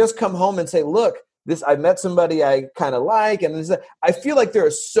were to just come home and say, look, I met somebody I kind of like, and I feel like there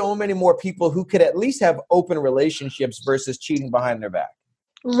are so many more people who could at least have open relationships versus cheating behind their back.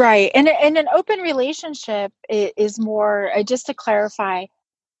 Right. And an open relationship is more, just to clarify,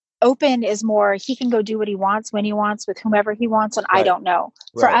 open is more, he can go do what he wants, when he wants, with whomever he wants, and I don't know.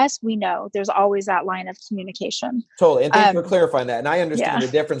 For us, we know there's always that line of communication. Totally. And thanks for clarifying that. And I understand the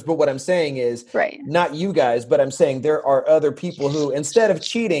difference, but what I'm saying is not you guys, but I'm saying there are other people who, instead of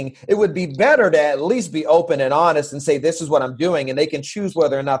cheating, it would be better to at least be open and honest and say, this is what I'm doing. And they can choose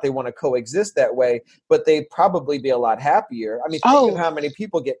whether or not they want to coexist that way, but they'd probably be a lot happier. I mean, think of how many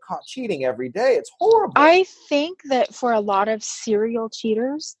people get caught cheating every day. It's horrible. I think that for a lot of serial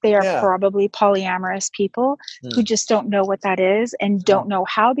cheaters, they are probably polyamorous people who just don't know what that is and don't know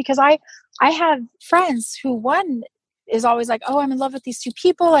how, because I have friends who one is always like, oh, I'm in love with these two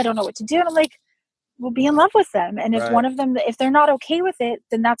people. I don't know what to do. And I'm like, well, be in love with them. And if one of them, if they're not okay with it,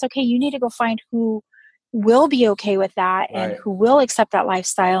 then that's okay. You need to go find who will be okay with that and who will accept that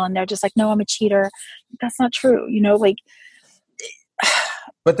lifestyle. And they're just like, no, I'm a cheater. That's not true. You know, like,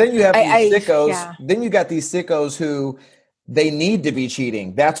 but then you have these sickos. Yeah. Then you got these sickos who they need to be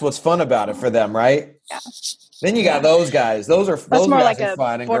cheating. That's what's fun about it for them, right? Yeah. Then you got those guys. Those more guys like are a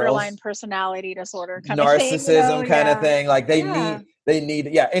fun, and borderline girls. personality disorder kind of narcissism thing. You know? Kind of thing. Like they need.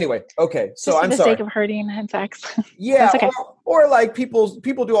 Yeah. Anyway. Okay. So just I'm for the sorry. sake of hurting and sex. Yeah. Okay. Or like people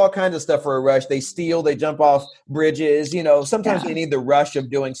do all kinds of stuff for a rush. They steal. They jump off bridges. You know. Sometimes they need the rush of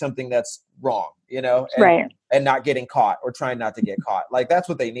doing something that's wrong. You know. And not getting caught or trying not to get caught. Like that's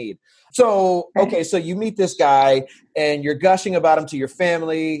what they need. So, okay. So you meet this guy and you're gushing about him to your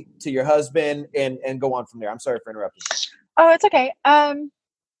family, to your husband, and go on from there. I'm sorry for interrupting. Oh, it's okay.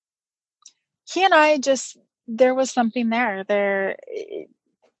 He and I there was something there.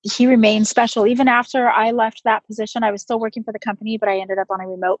 He remained special. Even after I left that position, I was still working for the company, but I ended up on a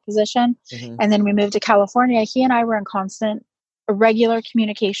remote position. And then we moved to California. He and I were in constant, regular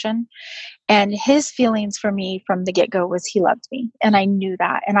communication. And his feelings for me from the get-go was he loved me. And I knew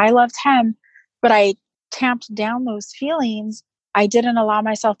that. And I loved him, but I tamped down those feelings. I didn't allow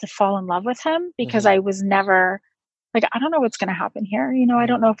myself to fall in love with him because I was never like, I don't know what's going to happen here. You know, I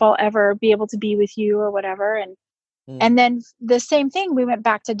don't know if I'll ever be able to be with you or whatever. And then the same thing, we went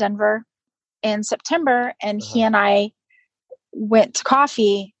back to Denver in September and he and I went to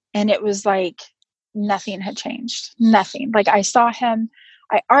coffee and it was like nothing had changed. Nothing. Like I saw him.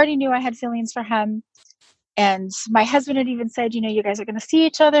 I already knew I had feelings for him. And my husband had even said, you guys are going to see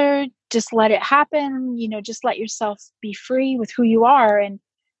each other. Just let it happen. Just let yourself be free with who you are. And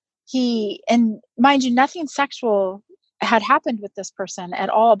mind you, nothing sexual had happened with this person at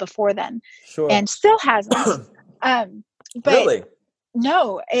all before then. Sure. And still hasn't. But really?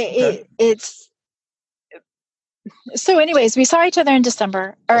 No, it's, so anyways, we saw each other in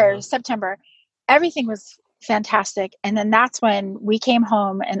December or September. Everything was fantastic. And then that's when we came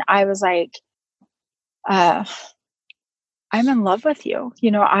home and I was like, I'm in love with you.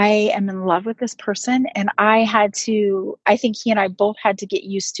 I am in love with this person. And I think he and I both had to get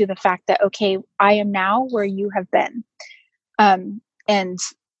used to the fact that, okay, I am now where you have been. And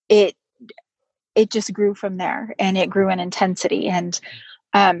it just grew from there, and it grew in intensity. And,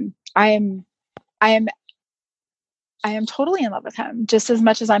 I am totally in love with him just as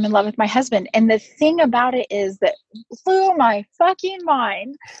much as I'm in love with my husband. And the thing about it is that blew my fucking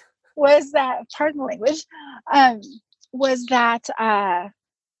mind was that, pardon the language, was that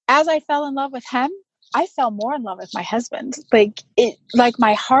as I fell in love with him, I fell more in love with my husband. Like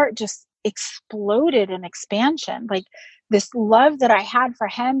my heart just exploded in expansion. Like this love that I had for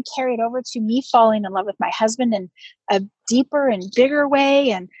him carried over to me falling in love with my husband in a deeper and bigger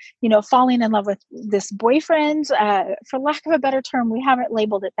way. And, falling in love with this boyfriend, for lack of a better term, we haven't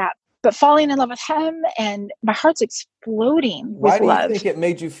labeled it that, but falling in love with him, and my heart's exploding with love. Why do you think it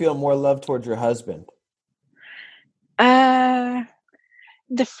made you feel more love towards your husband?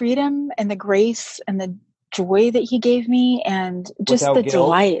 The freedom and the grace and the joy that he gave me, and just the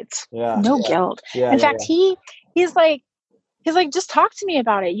delight. No guilt. In fact, he's like, just talk to me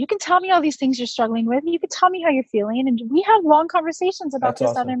about it. You can tell me all these things you're struggling with. You can tell me how you're feeling. And we had long conversations about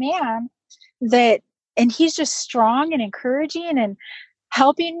this other man and he's just strong and encouraging and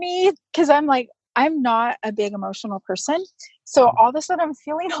helping me, because I'm not a big emotional person. So all of a sudden I'm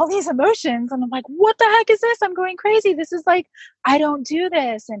feeling all these emotions and I'm like, what the heck is this? I'm going crazy. This is like, I don't do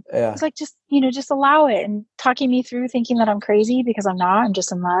this. And it's like, just allow it, and talking me through thinking that I'm crazy because I'm not, I'm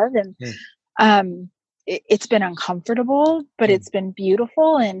just in love. And, it's been uncomfortable, but it's been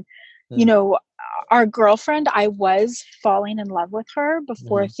beautiful. And, our girlfriend, I was falling in love with her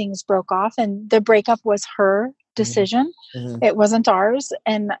before things broke off, and the breakup was her decision. It wasn't ours.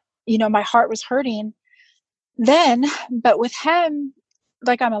 And, my heart was hurting then, but with him,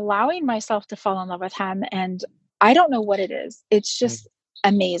 like, I'm allowing myself to fall in love with him, and I don't know what it is. It's just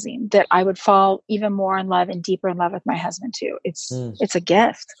amazing that I would fall even more in love and deeper in love with my husband too. It's a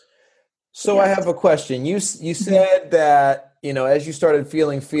gift. So I have a question. You said that, as you started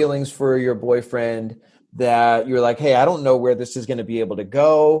feeling feelings for your boyfriend, that you're like, hey, I don't know where this is going to be able to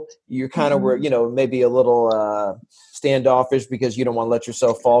go. You kind of were, maybe a little standoffish because you don't want to let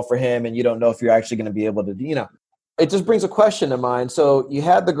yourself fall for him, and you don't know if you're actually going to be able to, It just brings a question to mind. So you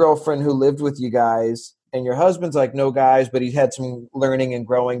had the girlfriend who lived with you guys, and your husband's like, no guys, but he's had some learning and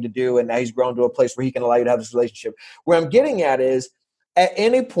growing to do, and now he's grown to a place where he can allow you to have this relationship. Where I'm getting at is, at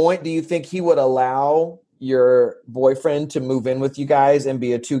any point, do you think he would allow your boyfriend to move in with you guys and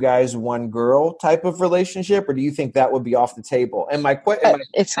be a 2 guys, 1 girl type of relationship, or do you think that would be off the table? And my question,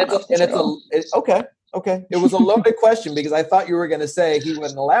 okay. It was a loaded question because I thought you were going to say he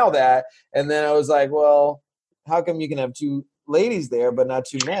wouldn't allow that, and then I was like, well, how come you can have 2 ladies there but not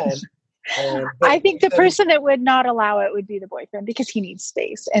 2 men? I think the person that would not allow it would be the boyfriend, because he needs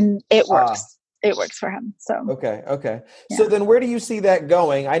space, and it works. It works for him. So okay. Yeah. So then where do you see that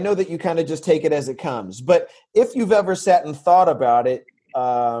going? I know that you kind of just take it as it comes, but if you've ever sat and thought about it,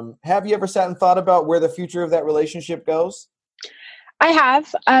 have you ever sat and thought about where the future of that relationship goes? I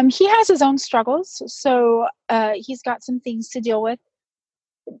have. He has his own struggles, so he's got some things to deal with.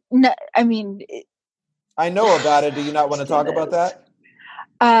 No, I mean, I know about it. Do you not want to talk about that?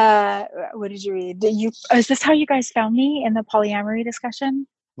 What did you read? Is this how you guys found me in the polyamory discussion?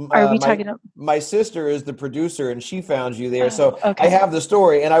 Are we talking about? My sister is the producer, and she found you there. I have the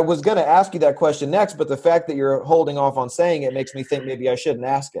story, and I was going to ask you that question next, but the fact that you're holding off on saying it makes me think maybe I shouldn't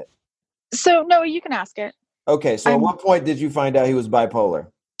ask it. So no, you can ask it. Okay. So at what point did you find out he was bipolar?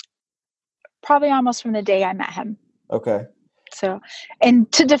 Probably almost from the day I met him. Okay. So, and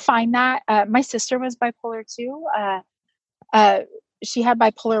to define that, my sister was bipolar too. She had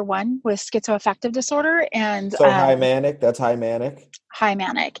bipolar 1 with schizoaffective disorder, and so high manic. That's high manic. High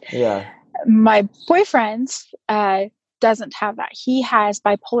manic. Yeah. My boyfriend doesn't have that. He has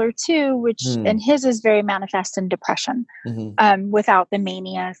bipolar 2, which and his is very manifest in depression, without the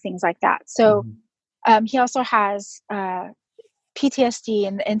mania, things like that. So he also has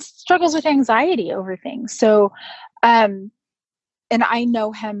PTSD and struggles with anxiety over things. So, and I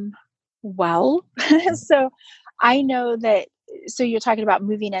know him well, so I know that. So you're talking about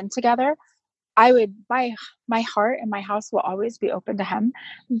moving in together. I would, my heart and my house will always be open to him.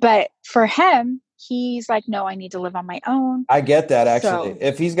 But for him, he's like, no, I need to live on my own. I get that, actually. So,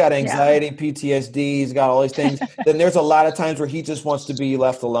 If he's got anxiety, yeah. PTSD, he's got all these things, then there's a lot of times where he just wants to be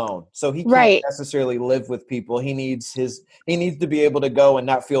left alone. So he can't Right. necessarily live with people. He needs to be able to go and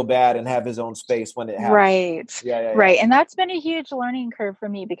not feel bad and have his own space when it happens. Right. Yeah. Right. And that's been a huge learning curve for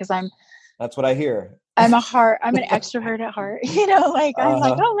me because That's what I hear. I'm an extrovert at heart, like I'm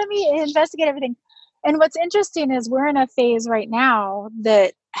like, oh, let me investigate everything. And what's interesting is we're in a phase right now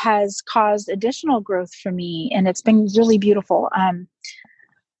that has caused additional growth for me. And it's been really beautiful.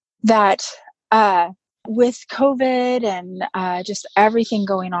 That with COVID and just everything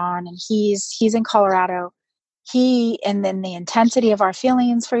going on, and he's in Colorado, and then the intensity of our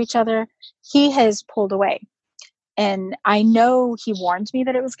feelings for each other, he has pulled away. And I know he warned me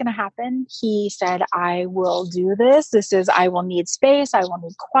that it was going to happen. He said, I will do this. I will need space. I will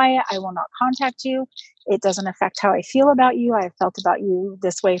need quiet. I will not contact you. It doesn't affect how I feel about you. I've felt about you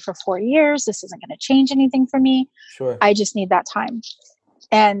this way for 4 years. This isn't going to change anything for me. Sure. I just need that time.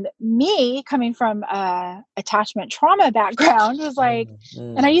 And me coming from attachment trauma background was like,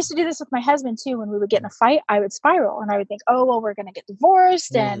 and I used to do this with my husband too. When we would get in a fight, I would spiral and I would think, oh, well, we're going to get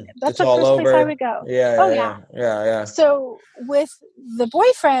divorced. And that's the first place I would go. Yeah. So with the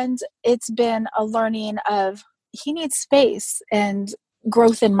boyfriend, it's been a learning of he needs space and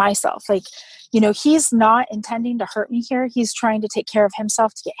growth in myself. Like, he's not intending to hurt me here. He's trying to take care of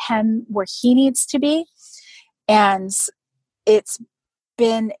himself to get him where he needs to be. And it's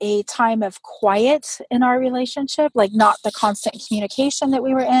been a time of quiet in our relationship, like not the constant communication that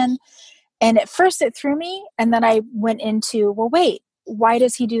we were in. And at first it threw me. And then I went into, well, wait, why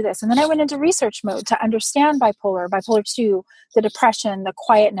does he do this? And then I went into research mode to understand bipolar 2, the depression, the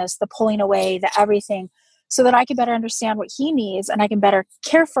quietness, the pulling away, the everything, so that I could better understand what he needs and I can better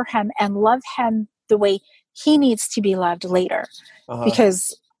care for him and love him the way he needs to be loved later.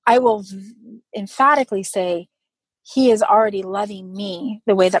 Because I will emphatically say, he is already loving me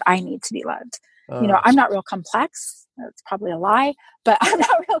the way that I need to be loved. I'm not real complex. That's probably a lie, but I'm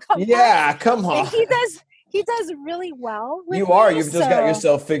not real complex. Yeah, come on. And he does really well with you are. me, You've just got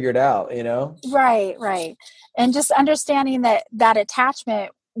yourself figured out, Right. And just understanding that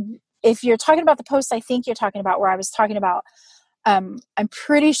attachment, if you're talking about the post I think you're talking about, where I was talking about, I'm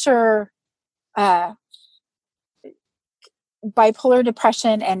pretty sure bipolar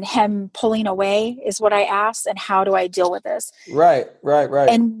depression and him pulling away is what I asked, and how do I deal with this? Right.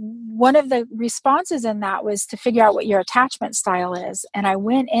 And one of the responses in that was to figure out what your attachment style is. And I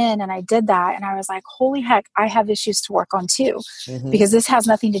went in and I did that, and I was like, holy heck, I have issues to work on too, because this has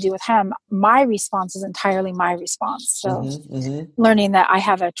nothing to do with him. My response is entirely my response. So learning that I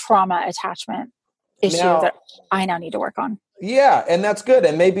have a trauma attachment issue that I now need to work on. Yeah. And that's good.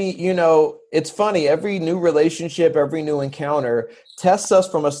 And maybe, it's funny. Every new relationship, every new encounter tests us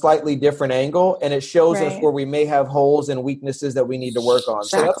from a slightly different angle, and it shows us where we may have holes and weaknesses that we need to work on.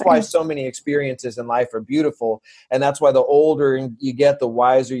 Exactly. So that's why so many experiences in life are beautiful. And that's why the older you get, the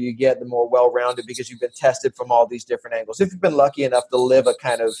wiser you get, the more well-rounded, because you've been tested from all these different angles. If you've been lucky enough to live a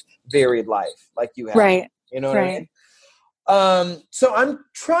kind of varied life like you have. Right. You know what I mean? So I'm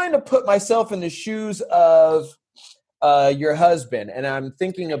trying to put myself in the shoes of your husband, and I'm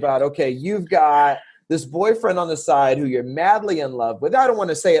thinking about, okay, you've got this boyfriend on the side who you're madly in love with. I don't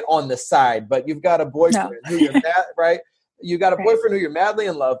want to say it on the side, but you've got a boyfriend who you're right? You got a boyfriend who you're madly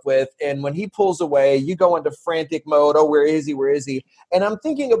in love with, and when he pulls away, you go into frantic mode. Oh, where is he? Where is he? And I'm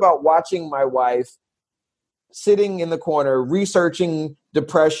thinking about watching my wife sitting in the corner, researching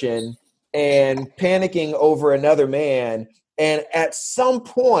depression and panicking over another man. And at some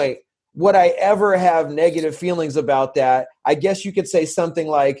point, would I ever have negative feelings about that? I guess you could say something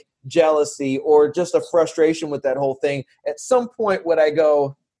like jealousy or just a frustration with that whole thing. At some point, would I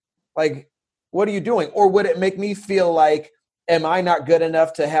go like, what are you doing? Or would it make me feel like, am I not good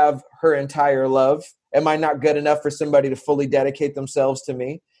enough to have her entire love? Am I not good enough for somebody to fully dedicate themselves to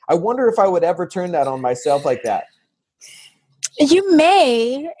me? I wonder if I would ever turn that on myself like that. You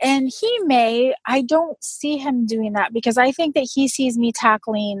may, and he may. I don't see him doing that, because I think that he sees me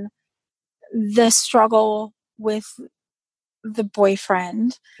tackling the struggle with the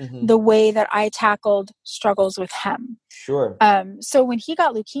boyfriend the way that I tackled struggles with him. Sure. So when he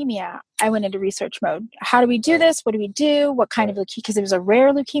got leukemia, I went into research mode. How do we do this? What do we do? What kind of leukemia? Because it was a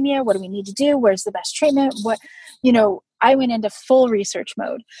rare leukemia. What do we need to do? Where's the best treatment? I went into full research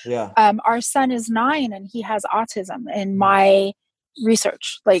mode. Yeah. Our son is 9 and he has autism, and my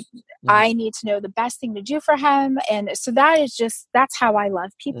research, I need to know the best thing to do for him. And so that's how I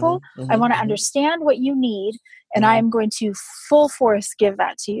love people. I want to understand what you need, and I'm going to full force give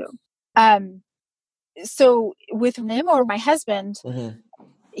that to you. so with him or my husband, Mm-hmm.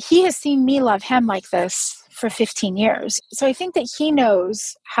 he has seen me love him like this for 15 years. So I think that he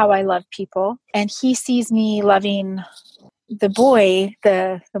knows how I love people, and he sees me loving the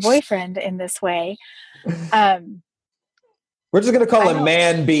boyfriend in this way. We're just going to call him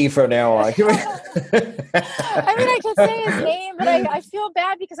Man B from now on. I mean, I could say his name, but I feel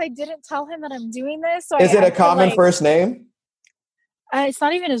bad because I didn't tell him that I'm doing this. So is it a common first name? It's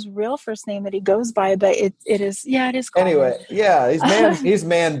not even his real first name that he goes by, but it is. Yeah, it is common. Anyway, yeah, he's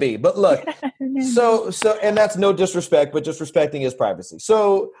Man B. But look, so, and that's no disrespect, but just respecting his privacy.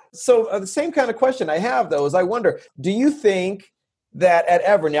 So the same kind of question I have, though, is I wonder, do you think that at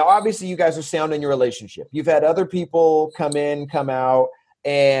Ever, now, obviously you guys are sound in your relationship. You've had other people come in, come out,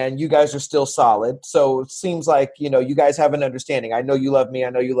 and you guys are still solid. So it seems like, you guys have an understanding. I know you love me,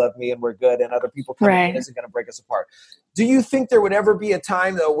 and we're good, and other people coming in isn't going to break us apart. Do you think there would ever be a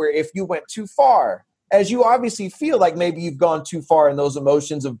time, though, where if you went too far, as you obviously feel like maybe you've gone too far in those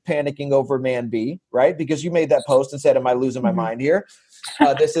emotions of panicking over Man B, right? Because you made that post and said, am I losing my mind here?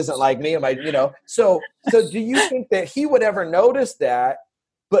 This isn't like me. Am I, so do you think that he would ever notice that,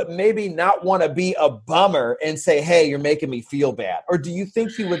 but maybe not want to be a bummer and say, hey, you're making me feel bad? Or do you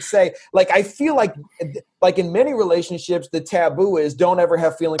think he would say, like, I feel like in many relationships, the taboo is don't ever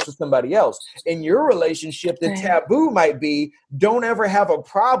have feelings for somebody else. In your relationship, the taboo might be don't ever have a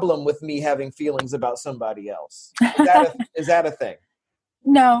problem with me having feelings about somebody else. Is that a thing?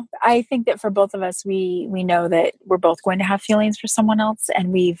 No, I think that for both of us, we know that we're both going to have feelings for someone else, and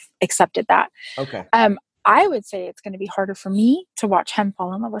we've accepted that. Okay. I would say it's going to be harder for me to watch him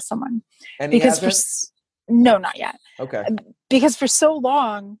fall in love with someone. And no, not yet. Okay. Because for so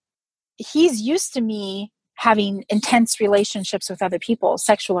long, he's used to me having intense relationships with other people,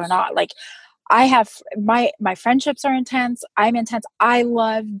 sexual or not. Like, I have my friendships are intense. I'm intense. I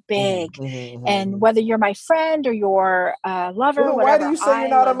love big. And whether you're my friend or your lover, well, why do you say you're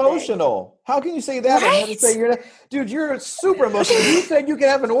not emotional? Big. How can you say that? Right? And say you're not, dude, you're super emotional. You said you can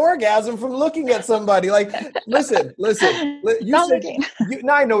have an orgasm from looking at somebody. Like, listen.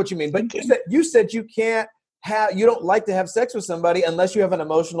 Now I know what you mean, but you said you can't have, you don't like to have sex with somebody unless you have an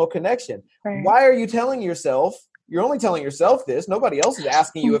emotional connection. Right. Why are you telling yourself? You're only telling yourself this. Nobody else is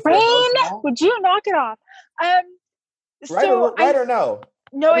asking you if you're emotional. Would you knock it off? Right or no?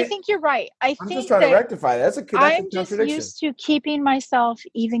 No, I think you're right. I'm just trying to rectify that. That's a contradiction. I'm just used to keeping myself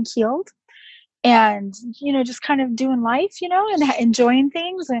even keeled and, just kind of doing life, and enjoying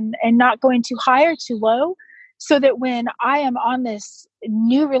things and not going too high or too low, so that when I am on this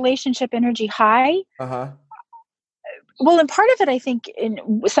new relationship energy high, well, and part of it, I think, in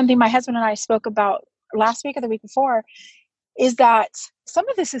something my husband and I spoke about last week or the week before, is that some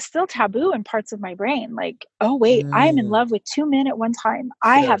of this is still taboo in parts of my brain. Like, oh wait, I am in love with two men at one time.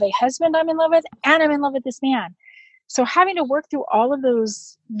 I have a husband I'm in love with, and I'm in love with this man. So having to work through all of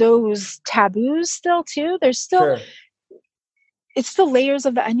those taboos still too, there's still, it's still layers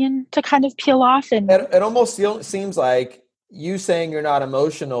of the onion to kind of peel off. And it almost seems like you saying you're not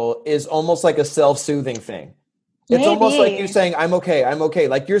emotional is almost like a self-soothing thing. It's almost like you saying, I'm okay.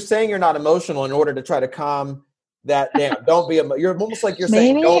 Like you're saying you're not emotional in order to try to calm that down. You're almost like you're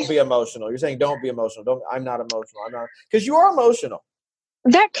saying, don't be emotional. You're saying, don't be emotional. I'm not emotional. I'm not, because you are emotional.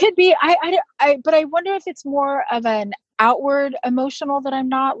 That could be, but I wonder if it's more of an outward emotional that I'm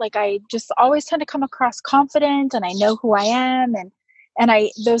not. Like, I just always tend to come across confident, and I know who I am,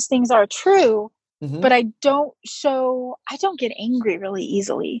 and those things are true. But I don't get angry really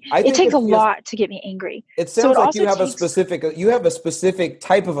easily. It takes a lot to get me angry. It sounds like you have a specific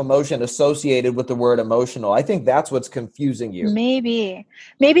type of emotion associated with the word emotional. I think that's what's confusing you. Maybe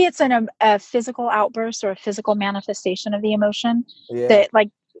it's a physical outburst or a physical manifestation of the emotion. That,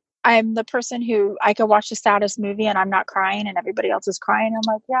 like, I'm the person who I could watch the saddest movie and I'm not crying, and everybody else is crying.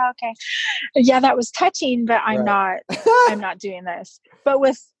 I'm like, yeah, okay. Yeah, that was touching, but I'm not doing this. But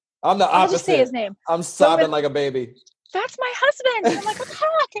I'm the opposite. I'll just say his name. I'm sobbing like a baby. That's my husband. And I'm like, what the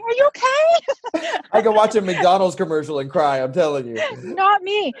heck? Are you okay? I can watch a McDonald's commercial and cry. I'm telling you. Not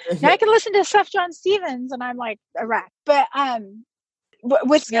me. Now I can listen to Seth John Stevens and I'm like a wreck. But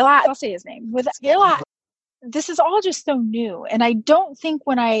with Gilad, I'll say his name. With Gilad, this is all just so new. And I don't think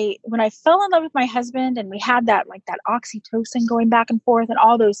when I fell in love with my husband and we had that oxytocin going back and forth and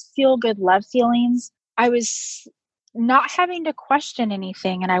all those feel good love feelings, I was not having to question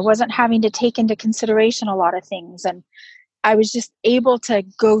anything, and I wasn't having to take into consideration a lot of things, and I was just able to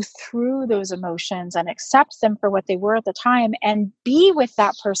go through those emotions and accept them for what they were at the time and be with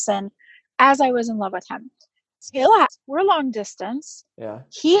that person as I was in love with him. We're long distance. Yeah.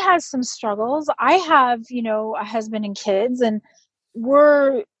 He has some struggles. I have, a husband and kids, and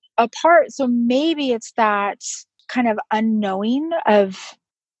we're apart. So maybe it's that kind of unknowing of,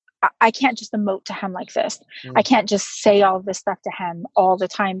 I can't just emote to him like this. I can't just say all of this stuff to him all the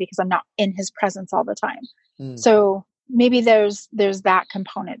time because I'm not in his presence all the time. So maybe there's that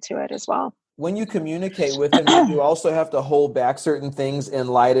component to it as well. When you communicate with him, do you also have to hold back certain things in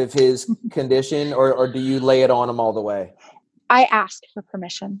light of his condition, or do you lay it on him all the way? I ask for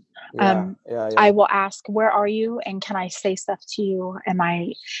permission. Yeah. I will ask, where are you? And can I say stuff to you?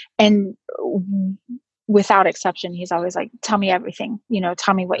 And without exception, he's always like, tell me everything,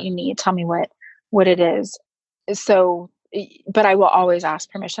 tell me what you need. Tell me what it is. So, but I will always ask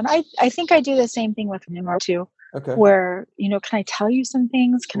permission. I think I do the same thing with Numero too. Okay. Where, can I tell you some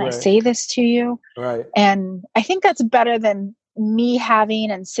things? Can I say this to you? Right. And I think that's better than me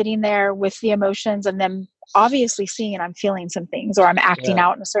having and sitting there with the emotions and then obviously seeing I'm feeling some things or I'm acting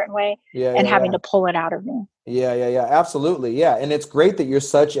out in a certain way and having to pull it out of me. Yeah. Absolutely. Yeah. And it's great that you're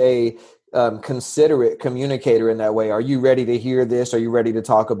such a considerate communicator in that way. Are you ready to hear this? Are you ready to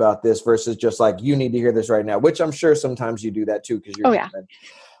talk about this versus just like, you need to hear this right now, which I'm sure sometimes you do that too. Cause you're human.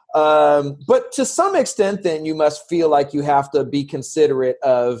 But to some extent, then you must feel like you have to be considerate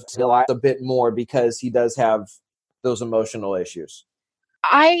of a bit more because he does have those emotional issues.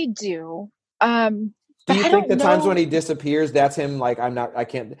 I do. Do you think the times when he disappears, that's him? Like, I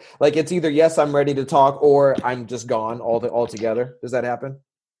can't, like, it's either, yes, I'm ready to talk or I'm just gone altogether. Does that happen?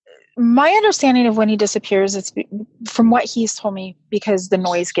 My understanding of when he disappears, it's from what he's told me, because the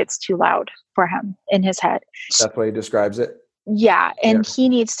noise gets too loud for him in his head. That's the way he describes it. Yeah. And he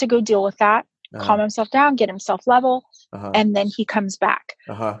needs to go deal with that, calm himself down, get himself level. And then he comes back.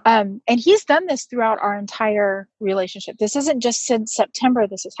 And he's done this throughout our entire relationship. This isn't just since September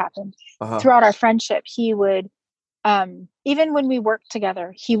this has happened. Throughout our friendship, he would, even when we worked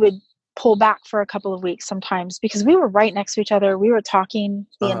together, he would pull back for a couple of weeks sometimes because we were right next to each other. We were talking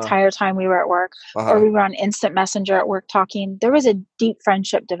the entire time we were at work, or we were on instant messenger at work talking. There was a deep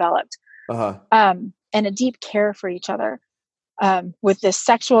friendship developed, and a deep care for each other, with this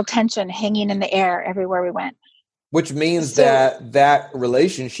sexual tension hanging in the air everywhere we went. Which means that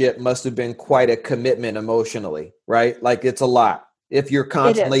relationship must have been quite a commitment emotionally, right? Like, it's a lot. If you're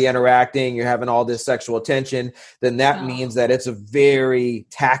constantly interacting, you're having all this sexual tension, then that means that it's a very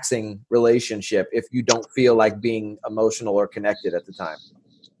taxing relationship if you don't feel like being emotional or connected at the time.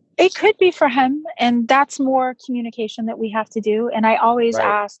 It could be for him. And that's more communication that we have to do. And I always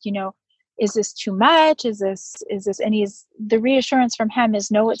ask, is this too much? Is this, and the reassurance from him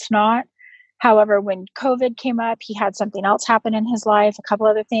is no, it's not. However, when COVID came up, he had something else happen in his life, a couple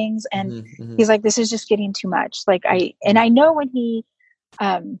other things. And he's like, this is just getting too much. Like I know when he,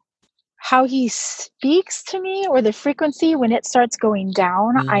 how he speaks to me, or the frequency, when it starts going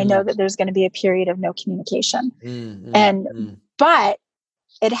down, I know that there's going to be a period of no communication. But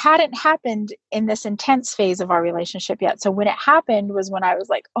it hadn't happened in this intense phase of our relationship yet. So when it happened was when I was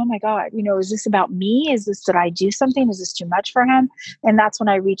like, oh my God, is this about me? Did I do something? Is this too much for him? And that's when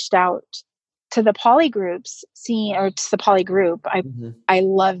I reached out to the poly groups, to the poly group. I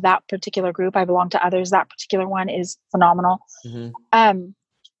love that particular group. I belong to others. That particular one is phenomenal.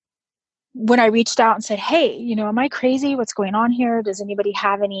 When I reached out and said, hey, am I crazy? What's going on here? Does anybody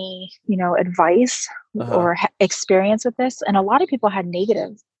have any, advice or experience with this? And a lot of people had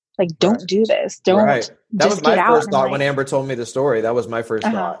negative, like, don't do this. Don't. That was my first thought when Amber told me the story. That was my first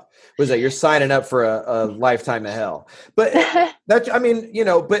thought, was that you're signing up for a lifetime of hell. But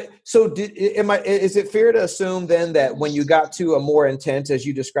so is it fair to assume then that when you got to a more intense, as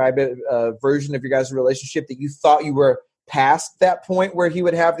you describe it, version of your guys' relationship, that you thought you were past that point where he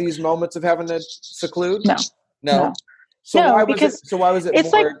would have these moments of having to seclude? No. So why was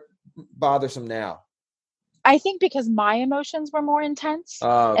it more bothersome now? I think because my emotions were more intense,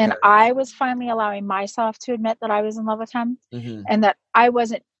 and I was finally allowing myself to admit that I was in love with him, and that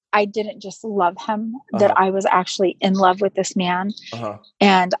I didn't just love him, that I was actually in love with this man,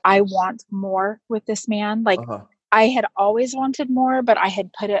 and I want more with this man. Like, I had always wanted more, but I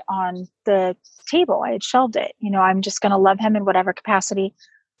had put it on the table. I had shelved it. I'm just going to love him in whatever capacity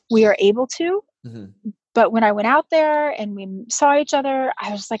we are able to. But when I went out there and we saw each other,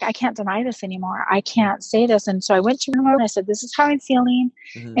 I was like, I can't deny this anymore. I can't say this. And so I went to him and I said, this is how I'm feeling.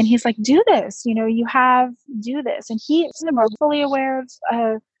 And he's like, do this, do this. And he is more fully aware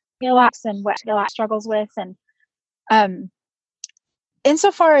of relapse and what he struggles with. And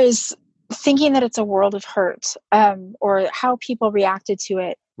insofar as thinking that it's a world of hurt, or how people reacted to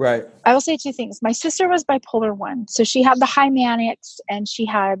it. Right. I will say two things. My sister was bipolar 1. So she had the high manics and she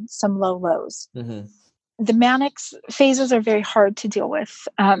had some low lows. The manics phases are very hard to deal with.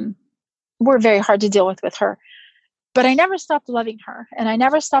 Were very hard to deal with her. but I never stopped loving her, and I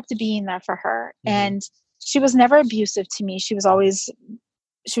never stopped being there for her. And she was never abusive to me. She was always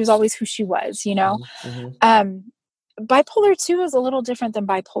who she was, you know? Bipolar 2 is a little different than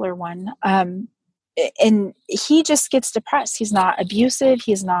bipolar 1. And he just gets depressed. He's not abusive.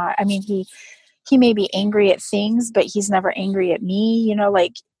 He's not, I mean, he may be angry at things, but he's never angry at me, you know,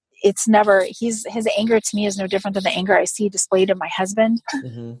 like it's never, his anger to me is no different than the anger I see displayed in my husband,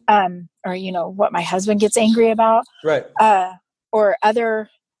 or, you know, what my husband gets angry about, right. Or other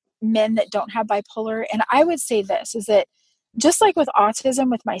men that don't have bipolar. And I would say this is that just like with autism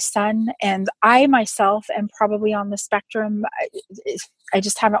with my son, and I myself am probably on the spectrum, I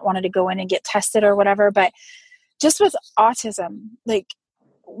just haven't wanted to go in and get tested or whatever, but just with autism, like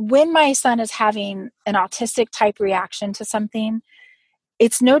when my son is having an autistic type reaction to something,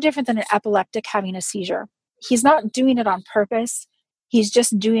 it's no different than an epileptic having a seizure. He's not doing it on purpose. He's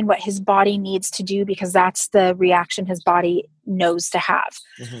just doing what his body needs to do because that's the reaction his body knows to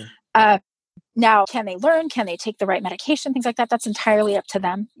have. Now, can they learn? Can they take the right medication? Things like that. That's entirely up to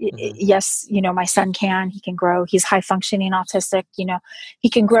them. Yes, you know, my son he can grow. He's high functioning autistic. You know, he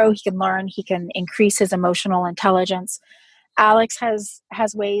can grow, he can learn, he can increase his emotional intelligence. Alex has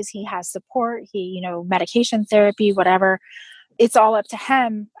ways, he has support, you know, medication therapy, whatever. It's all up to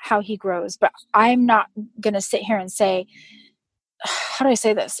him how he grows. But I'm not going to sit here and say, how do I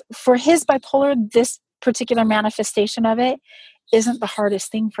say this? For his bipolar, this particular manifestation of it isn't the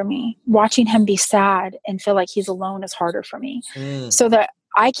hardest thing for me. Watching him be sad and feel like he's alone is harder for me. So that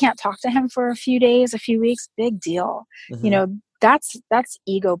I can't talk to him for a few days, a few weeks, big deal. You know, that's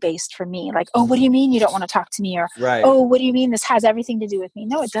ego based for me. Like, oh, what do you mean you don't want to talk to me? Or, oh, what do you mean this has everything to do with me?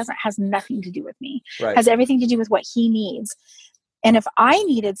 No, it doesn't. Has nothing to do with me. It has everything to do with what he needs. And if I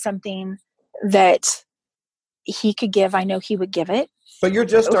needed something that he could give, I know he would give it. But you're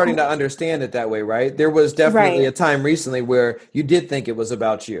just starting to understand it that way, right? There was definitely a time recently where you did think it was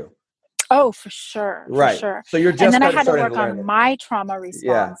about you. Oh, for sure. Right. For sure. So you're just and then I had to starting work to learn on it. my trauma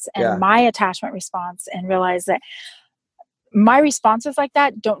response and my attachment response and realize that my responses like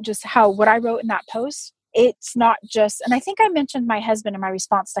that don't just what I wrote in that post. It's not just, and I think I mentioned my husband and my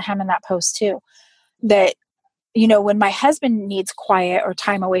response to him in that post too, that, you know, when my husband needs quiet or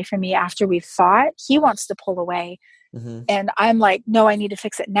time away from me after we've fought, he wants to pull away. And I'm like, no, I need to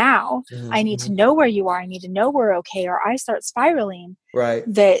fix it now. I need to know where you are. I need to know we're okay. Or I start spiraling.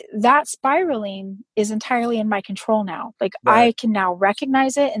 That spiraling is entirely in my control now. Like I can now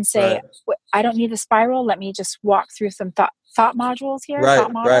recognize it and say, I don't need to spiral. Let me just walk through some thought modules here,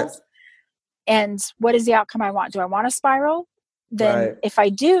 thought models. And what is the outcome I want? Do I want to spiral? Then if I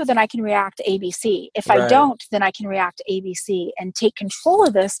do, then I can react ABC. If I don't, then I can react ABC and take control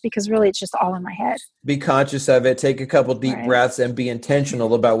of this, because really it's just all in my head. Be conscious of it, take a couple deep breaths and be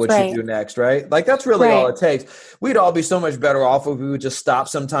intentional about what you do next, right? Like that's really all it takes. We'd all be so much better off if we would just stop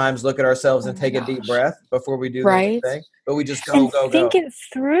sometimes, look at ourselves and take a deep breath before we do the next thing. But we just go. Think it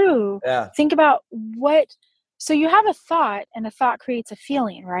through. Think about so you have a thought, and a thought creates a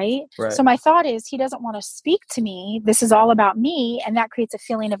feeling, right? So my thought is, he doesn't want to speak to me. This is all about me. And that creates a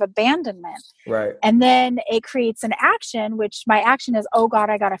feeling of abandonment. And then it creates an action, which my action is, oh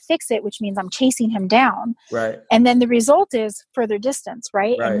God, I got to fix it, which means I'm chasing him down. And then the result is further distance,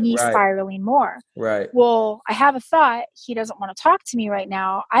 and me spiraling more. Well, I have a thought. He doesn't want to talk to me right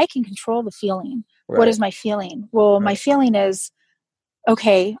now. I can control the feeling. What is my feeling? Well, my feeling is,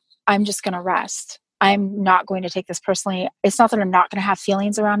 okay, I'm just going to rest. I'm not going to take this personally. It's not that I'm not going to have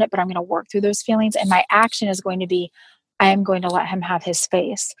feelings around it, but I'm going to work through those feelings. And my action is going to be, I am going to let him have his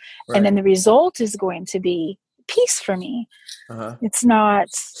space. And then the result is going to be peace for me. It's not.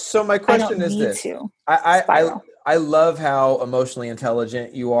 So my question is this. I love how emotionally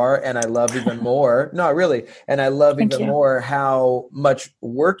intelligent you are. And I love even more, not really. And I love even more how much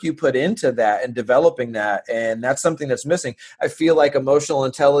work you put into that and developing that. And that's something that's missing. I feel like emotional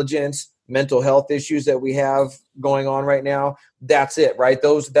intelligence, mental health issues that we have going on right now, that's it, right?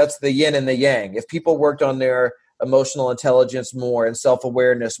 That's the yin and the yang. If people worked on their emotional intelligence more and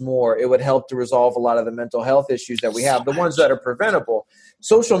self-awareness more, it would help to resolve a lot of the mental health issues that we have, the ones that are preventable.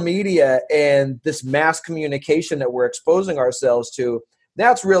 Social media and this mass communication that we're exposing ourselves to,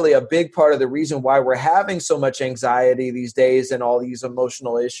 that's really a big part of the reason why we're having so much anxiety these days and all these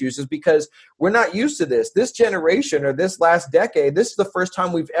emotional issues, is because we're not used to this. This generation, or this last decade, this is the first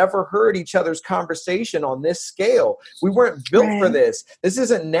time we've ever heard each other's conversation on this scale. We weren't built for this. This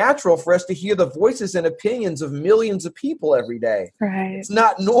isn't natural for us to hear the voices and opinions of millions of people every day. It's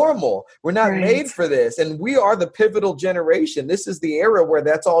not normal. We're not made for this. And we are the pivotal generation. This is the era where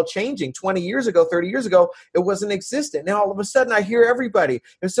that's all changing. 20 years ago, 30 years ago, it wasn't existent. Now all of a sudden I hear everybody somebody.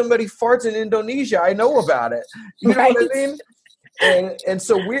 If somebody farts in Indonesia, I know about it. You know what I mean? And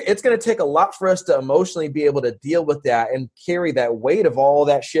so it's going to take a lot for us to emotionally be able to deal with that and carry that weight of all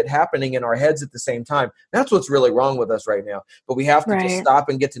that shit happening in our heads at the same time. That's what's really wrong with us right now. But we have to just stop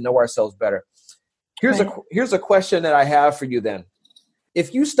and get to know ourselves better. Here's a question that I have for you then.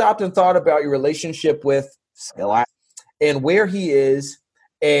 If you stopped and thought about your relationship with Scott and where he is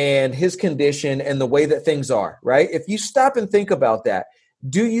and his condition and the way that things are, right? If you stop and think about that,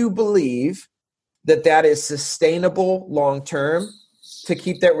 do you believe that is sustainable long-term to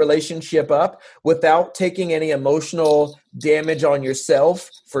keep that relationship up without taking any emotional damage on yourself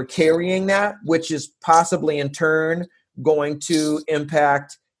for carrying that, which is possibly in turn going to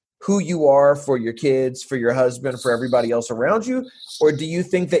impact who you are for your kids, for your husband, for everybody else around you? Or do you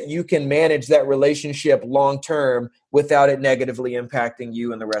think that you can manage that relationship long-term without it negatively impacting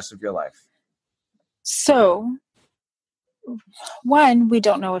you and the rest of your life? So, one, we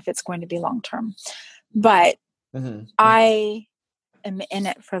don't know if it's going to be long-term, but I am in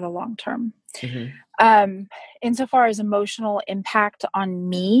it for the long term. Insofar as emotional impact on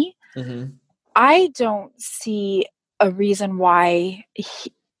me, I don't see a reason why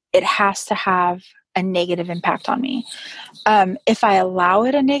it has to have a negative impact on me. If I allow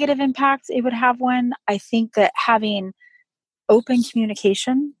it a negative impact, it would have one. I think that having open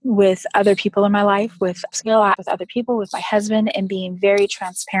communication with other people in my life, with other people, with my husband, and being very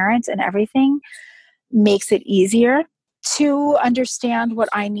transparent in everything makes it easier to understand what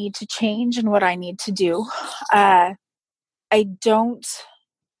I need to change and what I need to do. I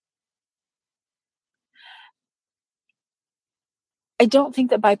don't think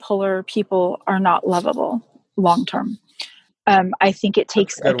that bipolar people are not lovable long-term. I think it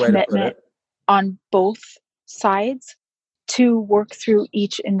takes a commitment on both sides to work through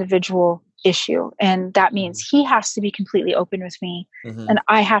each individual issue. And that means he has to be completely open with me and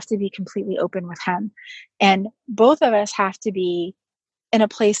I have to be completely open with him. And both of us have to be in a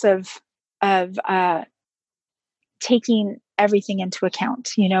place of taking everything into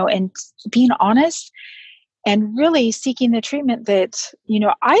account, and being honest and really seeking the treatment that,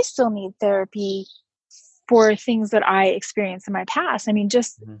 I still need therapy for things that I experienced in my past. I mean,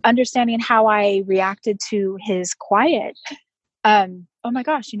 just understanding how I reacted to his quiet. Oh my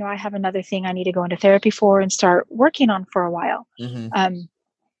gosh, I have another thing I need to go into therapy for and start working on for a while.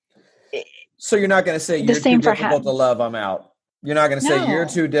 So you're not going to say you're too difficult to love, I'm out. You're not going to say you're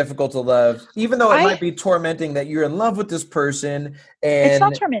too difficult to love, even though it might be tormenting that you're in love with this person. And it's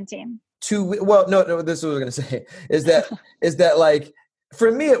not tormenting. No, this is what I was going to say is that like, for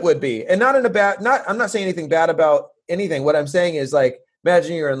me, it would be, and not in a bad, I'm not saying anything bad about anything. What I'm saying is like,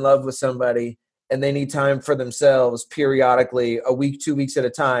 imagine you're in love with somebody and they need time for themselves periodically, a week, 2 weeks at a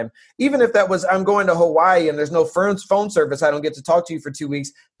time. Even if that was, I'm going to Hawaii and there's no phone service, I don't get to talk to you for 2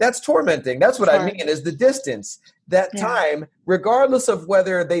 weeks. That's tormenting. That's what I mean is the distance, that time, regardless of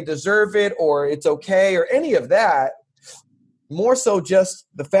whether they deserve it or it's okay or any of that, more so just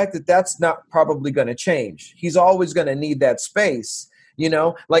the fact that that's not probably going to change. He's always going to need that space.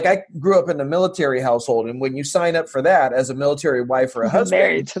 Like I grew up in a military household, and when you sign up for that as a military wife or a husband,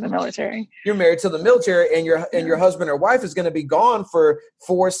 married to the military, you're married to the military, and your husband or wife is going to be gone for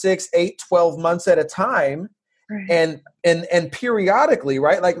 4, 6, 8, 12 months at a time. Right. And periodically,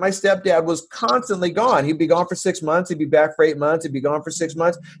 right? Like my stepdad was constantly gone. He'd be gone for 6 months. He'd be back for 8 months. He'd be gone for 6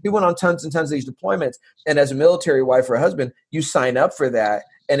 months. He went on tons and tons of these deployments. And as a military wife or husband, you sign up for that.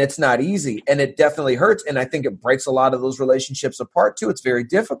 And it's not easy, and it definitely hurts. And I think it breaks a lot of those relationships apart too. It's very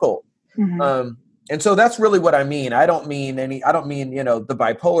difficult. And so that's really what I mean. I don't mean the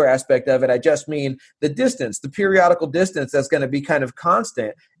bipolar aspect of it. I just mean the distance, the periodical distance that's going to be kind of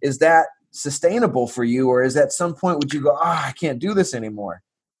constant. Is that sustainable for you? Or is at some point would you go, I can't do this anymore?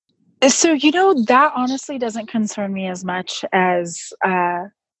 So, that honestly doesn't concern me as much as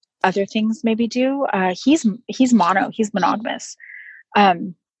other things maybe do. He's monogamous.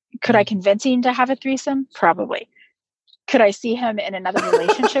 Could I convince him to have a threesome? Probably. Could I see him in another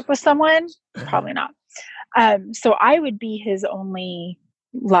relationship with someone? Probably not. So I would be his only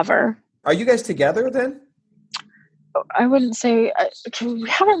lover. Are you guys together then? I wouldn't say, we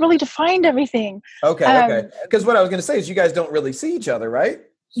haven't really defined everything. Okay. Because what I was going to say is you guys don't really see each other, right?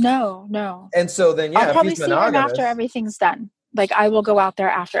 No. And so then, I'll probably see him after everything's done. Like I will go out there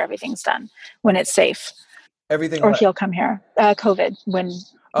after everything's done when it's safe. Or he'll come here. COVID when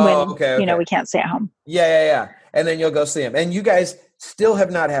we can't stay at home. Yeah. And then you'll go see him. And you guys still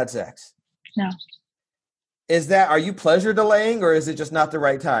have not had sex? No. Are you pleasure delaying, or is it just not the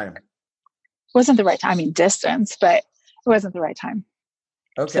right time? Wasn't the right time. I mean, distance, but it wasn't the right time.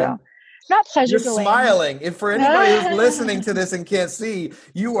 Okay. So, Not pleasure You're delaying. smiling. If for anybody who's listening to this and can't see,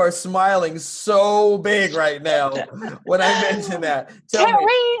 you are smiling so big right now when I mention that. Tell Can't me.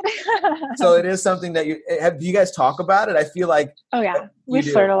 wait. So it is something that do you guys talk about it? I feel like Oh yeah, we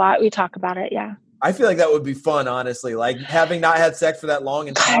flirt a lot. We talk about it. Yeah. I feel like that would be fun, honestly. Like having not had sex for that long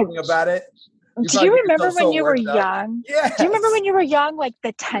and talking about it. Do you remember when you were young? Yes. Do you remember when you were young, like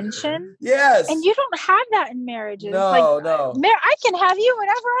the tension? Yes. And you don't have that in marriages. No, like, no. I can have you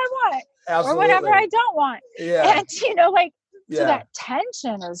whenever I want. Absolutely. Or whenever I don't want. Yeah. And so that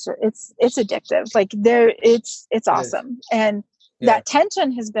tension is it's addictive. Like it's awesome. And that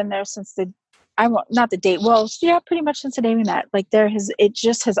tension has been there since not the date. Well, yeah, pretty much since the day we met. Like it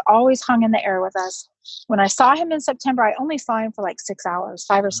just has always hung in the air with us. When I saw him in September, I only saw him for like 6 hours,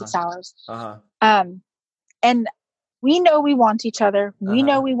 5 or 6 hours. And we know we want each other. We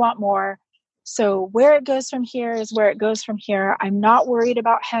know we want more. So where it goes from here is where it goes from here. I'm not worried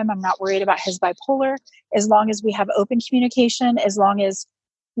about him. I'm not worried about his bipolar. As long as we have open communication, as long as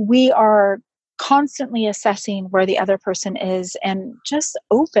we are constantly assessing where the other person is and just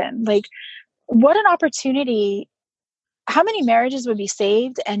open. Like, what an opportunity. How many marriages would be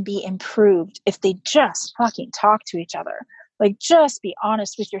saved and be improved if they just fucking talk to each other? Like, just be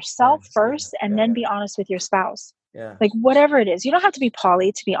honest with yourself first and then be honest with your spouse. Yeah. Like, whatever it is. You don't have to be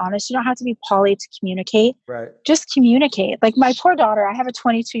poly to be honest. You don't have to be poly to communicate. Right. Just communicate. Like, my poor daughter, I have a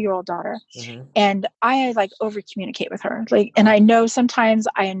 22-year-old daughter, and I like over communicate with her. Like, and I know sometimes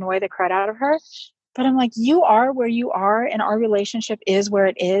I annoy the crud out of her, but I'm like, you are where you are, and our relationship is where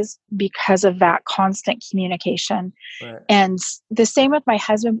it is because of that constant communication. Right. And the same with my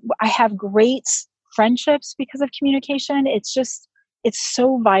husband. I have great friendships because of communication. It's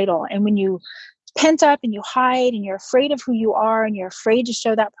so vital. And when you pent up and you hide and you're afraid of who you are and you're afraid to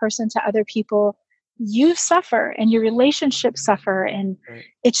show that person to other people, you suffer and your relationships suffer. And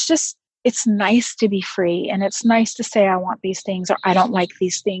it's nice to be free. And it's nice to say, I want these things, or I don't like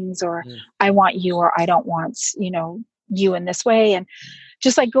these things, or I want you, or I don't want, you in this way. And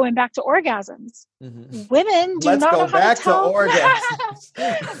just like going back to orgasms, women do not know how to tell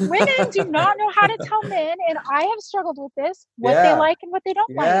orgasms. Women do not know how to tell men, and I have struggled with this, what they like and what they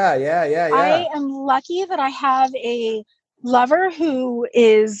don't like. Yeah. I am lucky that I have a lover who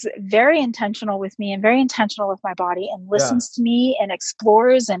is very intentional with me and very intentional with my body and listens to me and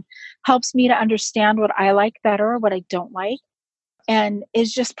explores and helps me to understand what I like better, what I don't like, and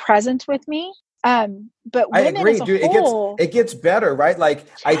is just present with me. But I women agree, as a dude. whole, It gets better, right? Like,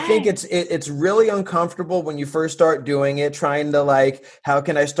 I think it's really uncomfortable when you first start doing it, trying to like, how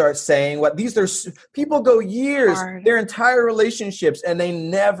can I start saying what people go years, their entire relationships, and they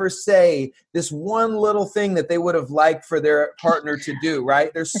never say this one little thing that they would have liked for their partner to do,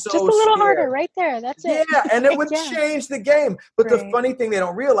 right? They're just so a little scared. harder right there. That's it. Yeah. And it would change the game. But the funny thing they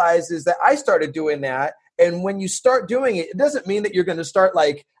don't realize is that I started doing that. And when you start doing it, it doesn't mean that you're going to start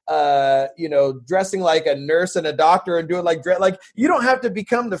like, dressing like a nurse and a doctor and doing like you don't have to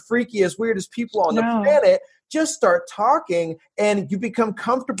become the freakiest, weirdest people on the planet. Just start talking and you become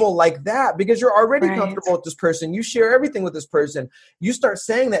comfortable like that because you're already comfortable with this person. You share everything with this person. You start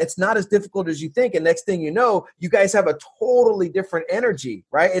saying that it's not as difficult as you think. And next thing you know, you guys have a totally different energy,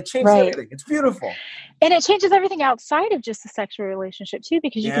 right? It changes everything. It's beautiful. And it changes everything outside of just the sexual relationship too,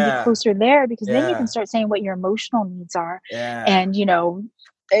 because you can be closer there because then you can start saying what your emotional needs are. Yeah. And,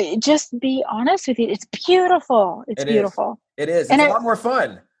 just be honest with you. It's beautiful. It's beautiful. It is. It's a lot more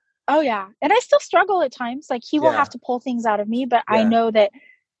fun. Oh yeah. And I still struggle at times. Like he will have to pull things out of me, but I know that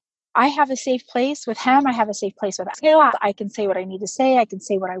I have a safe place with him. I have a safe place with him. I can say what I need to say. I can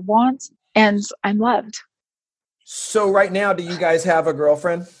say what I want, and I'm loved. So right now, do you guys have a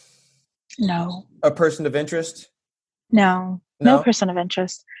girlfriend? No. A person of interest? No person of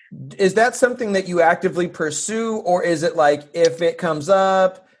interest. Is that something that you actively pursue, or is it like if it comes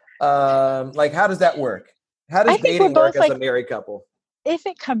up, like how does that work? How does dating work as a married couple? If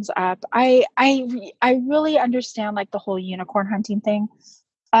it comes up, I really understand like the whole unicorn hunting thing.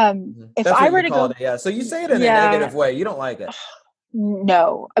 If I were to go, so you say it in a negative way. You don't like it.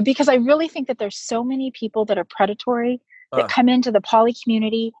 No, because I really think that there's so many people that are predatory that come into the poly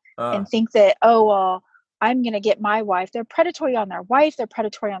community and think that, I'm going to get my wife. They're predatory on their wife. They're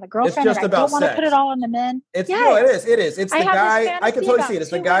predatory on the girlfriend. It's just about sex. I don't want to put it all on the men. It is. It's the guy. I can totally see it. It's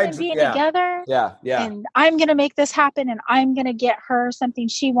the guy being together. Yeah. And I'm going to make this happen, and I'm going to get her something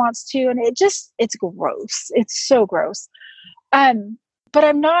she wants to. And it's gross. It's so gross. But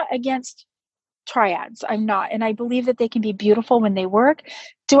I'm not against triads. I'm not. And I believe that they can be beautiful when they work.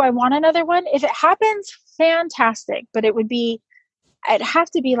 Do I want another one? If it happens, fantastic. But it'd have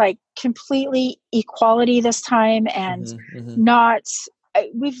to be like completely equality this time and not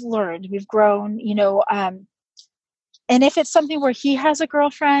we've grown, and if it's something where he has a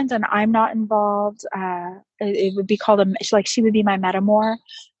girlfriend and I'm not involved, it would be called like she would be my metamor.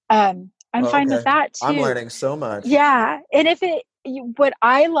 I'm fine with that too. I'm learning so much. Yeah. And what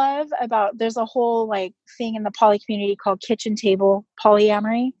I love about, there's a whole like thing in the poly community called kitchen table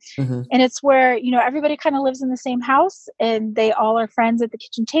polyamory. Mm-hmm. And it's where, everybody kind of lives in the same house and they all are friends at the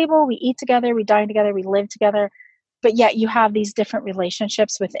kitchen table. We eat together, we dine together, we live together. But yet you have these different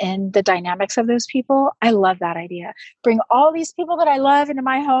relationships within the dynamics of those people. I love that idea. Bring all these people that I love into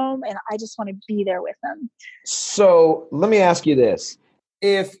my home and I just want to be there with them. So let me ask you this.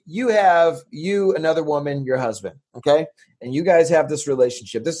 If you have another woman, your husband, okay, and you guys have this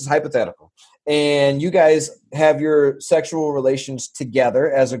relationship, this is hypothetical, and you guys have your sexual relations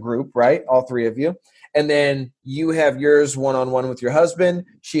together as a group, right? All three of you. And then you have yours one-on-one with your husband.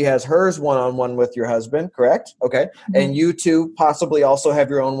 She has hers one-on-one with your husband, correct? Okay. Mm-hmm. And you two possibly also have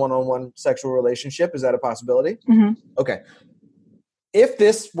your own one-on-one sexual relationship. Is that a possibility? Mm-hmm. Okay. If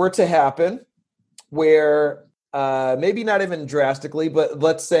this were to happen where maybe not even drastically, but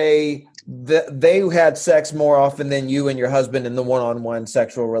let's say they had sex more often than you and your husband in the one-on-one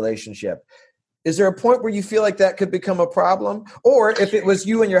sexual relationship, is there a point where you feel like that could become a problem? Or if it was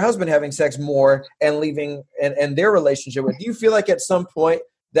you and your husband having sex more and leaving and their relationship, do you feel like at some point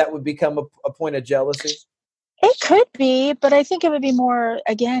that would become a point of jealousy? It could be, but I think it would be more,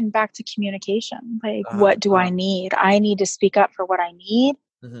 again, back to communication. Like, what do I need? I need to speak up for what I need,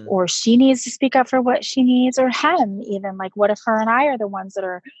 mm-hmm. or she needs to speak up for what she needs, or him even. Like, what if her and I are the ones that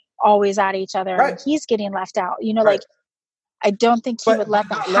are always at each other right. and he's getting left out? Right. Like, I don't think he would let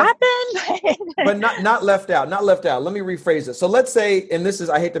that happen. But not left out, not left out. Let me rephrase it. So let's say, and this is,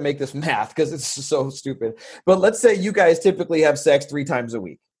 I hate to make this math because it's so stupid, but let's say you guys typically have sex 3 times a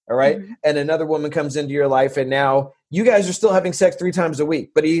week. All right. Mm-hmm. And another woman comes into your life and now you guys are still having sex 3 times a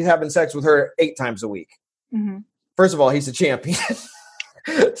week, but he's having sex with her 8 times a week. Mm-hmm. First of all, he's a champion.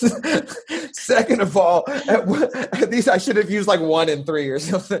 Second of all, at least I should have used like 1 in 3 or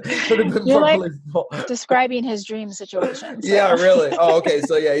something. You're like describing his dream situation. So. Yeah, really. Oh, okay.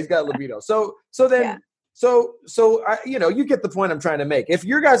 So yeah, he's got libido. So then, yeah. So you get the point I'm trying to make. If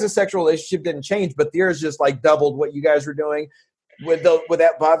your guys' sexual relationship didn't change, but theirs just like doubled what you guys were doing, would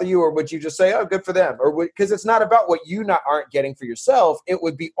that bother you, or would you just say, "Oh, good for them"? Or because it's not about what you aren't getting for yourself, it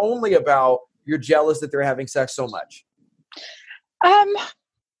would be only about you're jealous that they're having sex so much.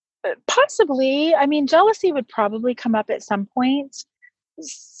 Possibly. I mean, jealousy would probably come up at some point.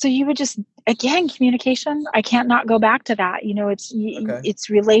 So you would just, again, communication. I can't not go back to that. It's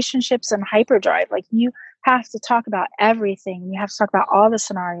relationships and hyperdrive. Like you have to talk about everything. You have to talk about all the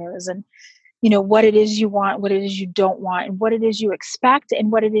scenarios and, what it is you want, what it is you don't want, and what it is you expect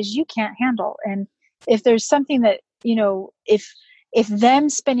and what it is you can't handle. And if there's something that, if them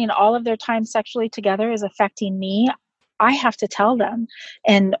spending all of their time sexually together is affecting me, I have to tell them,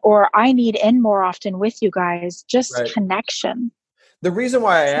 or I need in more often with you guys, just right. Connection. The reason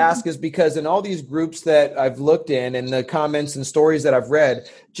why I ask is because in all these groups that I've looked in and the comments and stories that I've read,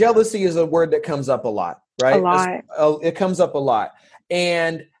 jealousy is a word that comes up a lot, right? A lot. It comes up a lot.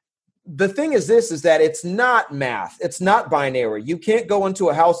 And the thing is that it's not math. It's not binary. You can't go into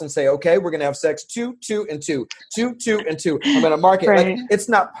a house and say, okay, we're going to have sex 2, 2, and 2, 2, 2, and 2. I'm going to mark it. Right. Like, it's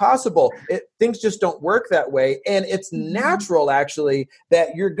not possible. Things just don't work that way. And it's natural, actually,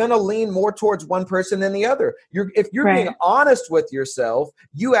 that you're going to lean more towards one person than the other. If you're right. being honest with yourself,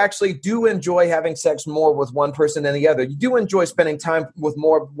 you actually do enjoy having sex more with one person than the other. You do enjoy spending time with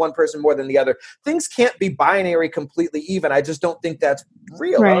one person more than the other. Things can't be binary completely even. I just don't think that's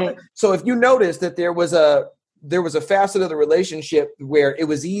real. Right. So if you notice that there was a facet of the relationship where it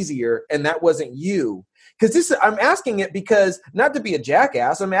was easier and that wasn't you, because I'm asking it because, not to be a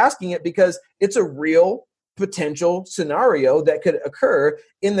jackass, I'm asking it because it's a real potential scenario that could occur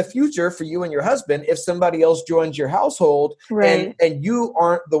in the future for you and your husband if somebody else joins your household, right. and you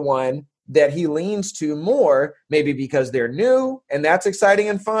aren't the one that he leans to more, maybe because they're new and that's exciting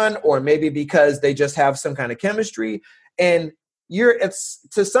and fun, or maybe because they just have some kind of chemistry. And it's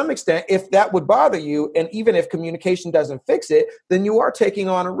to some extent, if that would bother you, and even if communication doesn't fix it, then you are taking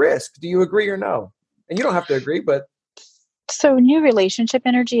on a risk. Do you agree or no? And you don't have to agree, but. So new relationship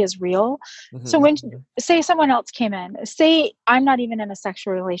energy is real. Mm-hmm. So when, say someone else came in, say I'm not even in a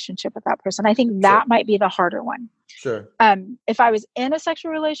sexual relationship with that person, I think that might be the harder one. Sure. If I was in a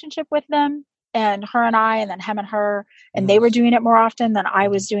sexual relationship with them, and her and I, and then him and her, and they were doing it more often than I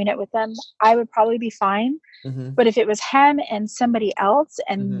was doing it with them, I would probably be fine. But if it was him and somebody else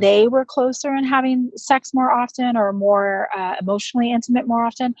and they were closer and having sex more often or more emotionally intimate more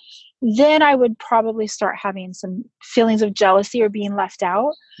often, then I would probably start having some feelings of jealousy or being left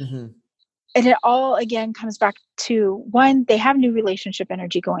out. And it all, again, comes back to, one, they have new relationship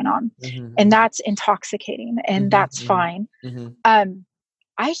energy going on, and that's intoxicating, and that's fine.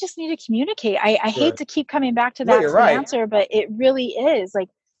 I just need to communicate. I hate to keep coming back to that answer, but it really is like,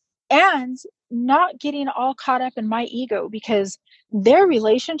 and not getting all caught up in my ego, because their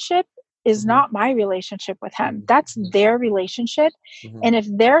relationship is not my relationship with him. That's their relationship. And if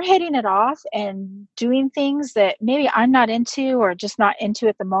they're hitting it off and doing things that maybe I'm not into or just not into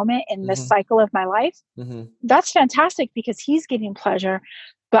at the moment in this cycle of my life, that's fantastic because he's getting pleasure.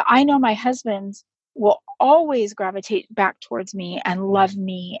 But I know my husband will always gravitate back towards me and love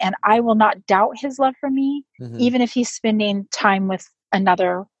me. And I will not doubt his love for me, even if he's spending time with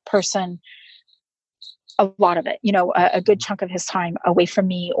another person, a lot of it, a good chunk of his time away from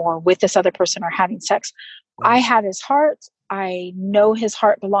me or with this other person or having sex. I have his heart. I know his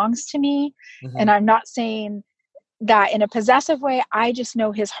heart belongs to me. And I'm not saying that in a possessive way. I just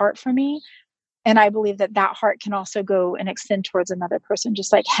know his heart for me. And I believe that that heart can also go and extend towards another person,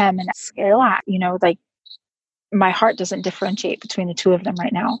 just like him and Skylar. Like my heart doesn't differentiate between the two of them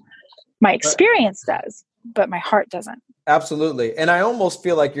right now. My experience does, but my heart doesn't. Absolutely. And I almost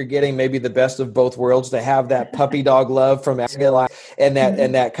feel like you're getting maybe the best of both worlds, to have that puppy dog love from Skylar and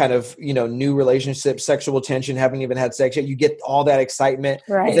that kind of, new relationship, sexual tension, haven't even had sex yet. You get all that excitement.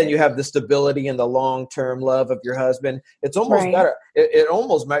 Right. But then you have the stability and the long-term love of your husband. It's almost better. It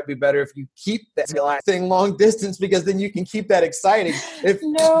almost might be better if you keep that Skylar thing long distance, because then you can keep that exciting.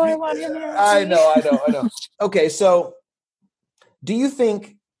 I want him here. I know. Okay. So do you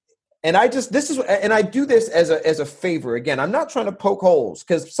think, and I do this as a favor. Again, I'm not trying to poke holes,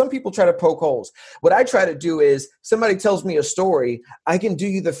 because some people try to poke holes. What I try to do is, somebody tells me a story, I can do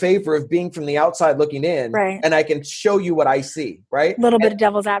you the favor of being from the outside looking in, and I can show you what I see, right? A little bit of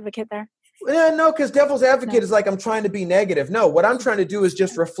devil's advocate there. No, because devil's advocate is like I'm trying to be negative. No, what I'm trying to do is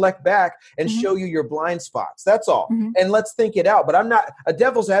just reflect back and show you your blind spots. That's all. And let's think it out. But I'm not, a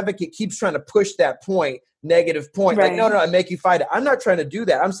devil's advocate keeps trying to push that negative point. Like, no, I make you fight it. I'm not trying to do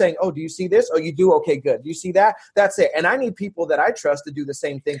that. I'm saying, oh, do you see this? Oh, you do? Okay, good. Do you see that? That's it. And I need people that I trust to do the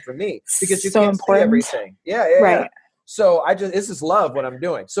same thing for me, because you can't see everything. Yeah. So this is love, what I'm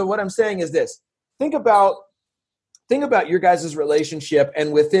doing. So what I'm saying is this: think about your guys' relationship,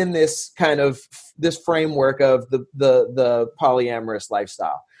 and within this kind of this framework of the polyamorous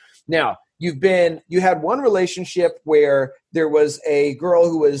lifestyle. Now, you had one relationship where there was a girl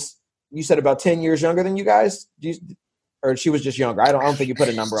who was, you said, about 10 years younger than you guys, or she was just younger. I don't think you put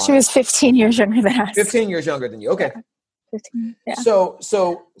a number on it. She was 15 years younger than us. 15 years younger than you. Okay. Yeah. 15. Yeah. So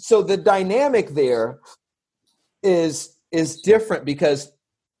the dynamic there is different, because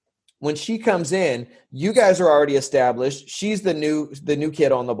when she comes in, you guys are already established. She's the new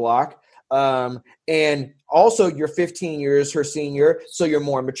kid on the block. And also you're 15 years her senior, so you're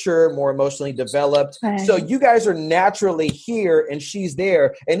more mature, more emotionally developed. Right. So you guys are naturally here and she's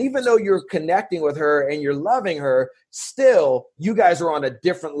there. And even though you're connecting with her and you're loving her, still you guys are on a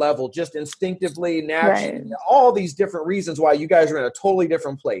different level, just instinctively, naturally, all these different reasons why you guys are in a totally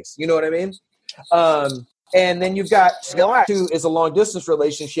different place. You know what I mean? And then you've got Skylar, who is a long distance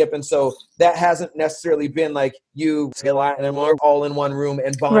relationship. And so that hasn't necessarily been like you, Skylar, and we're all in one room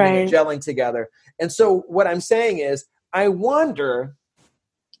and bonding and gelling together. And so what I'm saying is, I wonder,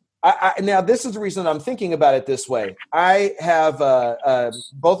 now this is the reason I'm thinking about it this way. I have,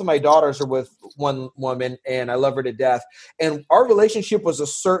 both of my daughters are with one woman and I love her to death. And our relationship was a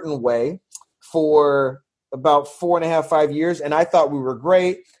certain way for about 4.5, 5 years. And I thought we were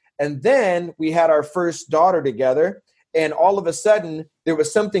great. And then we had our first daughter together, and all of a sudden there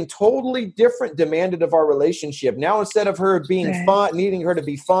was something totally different demanded of our relationship. Now, instead of her being fun, needing her to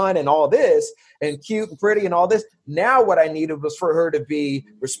be fun and all this and cute and pretty and all this, now what I needed was for her to be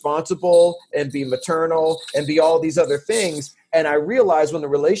responsible and be maternal and be all these other things. And I realized when the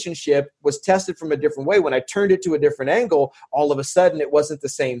relationship was tested from a different way, when I turned it to a different angle, all of a sudden it wasn't the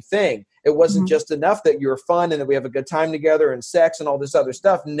same thing. It wasn't just enough that you're fun and that we have a good time together and sex and all this other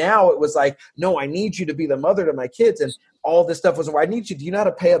stuff. Now it was like, no, I need you to be the mother to my kids. And all this stuff was, I need you. Do you know how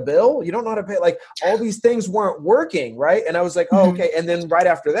to pay a bill? You don't know how to pay, like all these things weren't working. Right. And I was like, oh, okay. And then right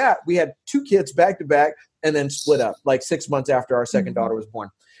after that, we had 2 kids back to back and then split up like 6 months after our second daughter was born.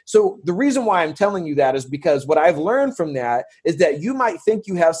 So the reason why I'm telling you that is because what I've learned from that is that you might think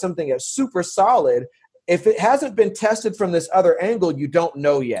you have something that's super solid if it hasn't been tested from this other angle, you don't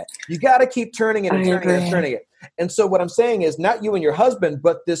know yet. You got to keep turning it and turning it and turning it. And so what I'm saying is not you and your husband,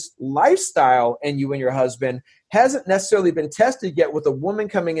 but this lifestyle and you and your husband hasn't necessarily been tested yet with a woman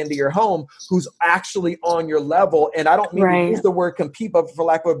coming into your home who's actually on your level. And I don't mean to use the word compete, but for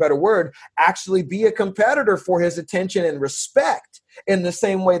lack of a better word, actually be a competitor for his attention and respect in the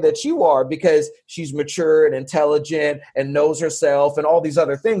same way that you are, because she's mature and intelligent and knows herself and all these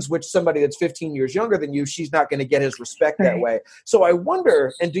other things, which somebody that's 15 years younger than you, she's not going to get his respect that way. So I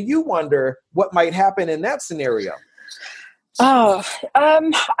wonder, and do you wonder what might happen in that scenario? Oh,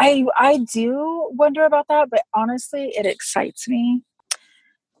 I do wonder about that, but honestly, it excites me.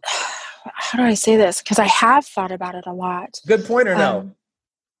 How do I say this? Because I have thought about it a lot. Good point or no?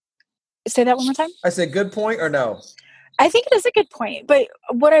 Say that one more time. I said good point or no? I think it is a good point. But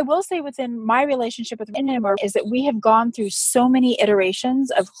what I will say within my relationship with him is that we have gone through so many iterations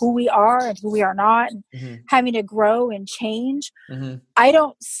of who we are and who we are not, and having to grow and change. I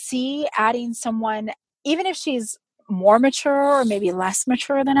don't see adding someone, even if she's more mature or maybe less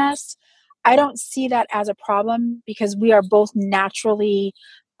mature than us, I don't see that as a problem, because we are both naturally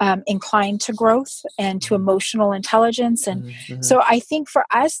inclined to growth and to emotional intelligence. And so I think for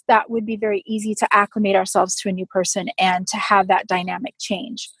us, that would be very easy to acclimate ourselves to a new person and to have that dynamic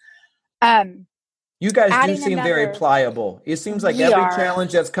change. You guys do seem very pliable. It seems like every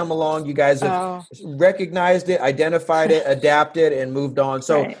challenge that's come along, you guys have recognized it, identified it, adapted, and moved on.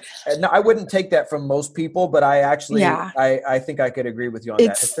 So I wouldn't take that from most people, but I actually, I think I could agree with you on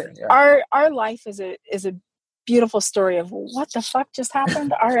that. Our life is a beautiful story of what the fuck just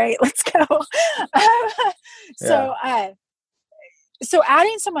happened. All right, let's go. So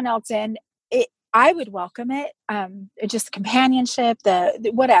adding someone else in, I would welcome it. Just companionship,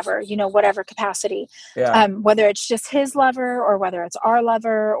 the whatever, whatever capacity, whether it's just his lover or whether it's our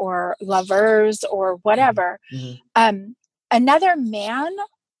lover or lovers or whatever. Another man,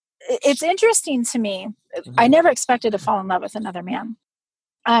 it's interesting to me. I never expected to fall in love with another man.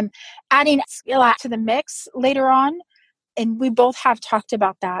 Adding skill to the mix later on, and we both have talked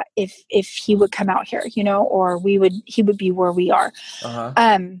about that if he would come out here, or he would be where we are.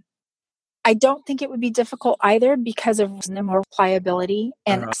 I don't think it would be difficult either, because of more pliability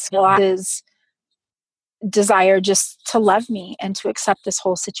and his desire just to love me and to accept this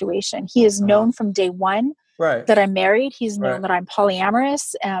whole situation. He has known from day one that I'm married. He's known that I'm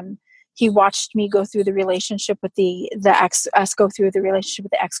polyamorous. He watched me go through the relationship with us go through the relationship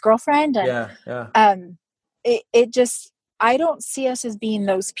with the ex-girlfriend. And it just, I don't see us as being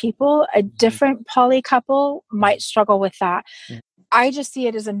those people. A different poly couple might struggle with that. I just see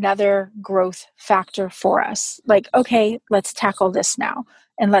it as another growth factor for us. Like, okay, let's tackle this now.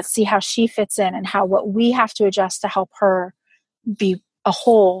 And let's see how she fits in and what we have to adjust to help her be a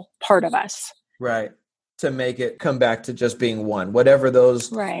whole part of us. Right. To make it come back to just being one, whatever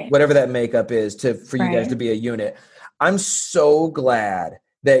that makeup is, for you guys to be a unit. I'm so glad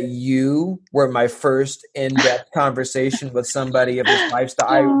that you were my first in-depth conversation with somebody of this lifestyle.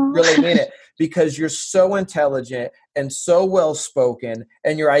 I really mean it, because you're so intelligent and so well-spoken,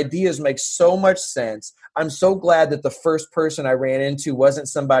 and your ideas make so much sense. I'm so glad that the first person I ran into wasn't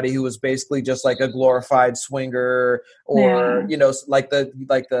somebody who was basically just like a glorified swinger or, like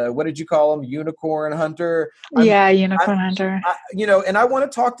the, what did you call them? Unicorn hunter. Unicorn hunter. And I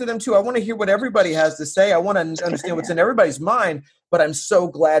want to talk to them too. I want to hear what everybody has to say. I want to understand what's in everybody's mind, but I'm so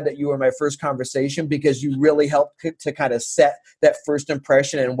glad that you were my first conversation, because you really helped to kind of set that first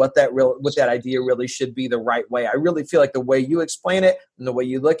impression and what that idea really should be the right way. I really feel like the way you explain it and the way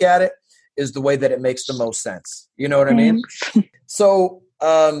you look at it is the way that it makes the most sense. You know what I mean? So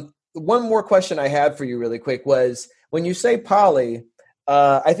one more question I had for you really quick was, when you say poly,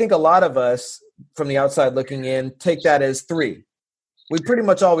 I think a lot of us from the outside looking in take that as 3. We pretty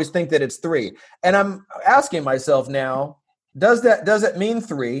much always think that it's 3. And I'm asking myself now, does it mean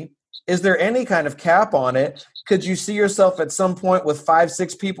 3? Is there any kind of cap on it? Could you see yourself at some point with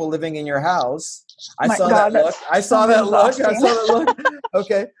 5-6 people living in your house? I saw that look.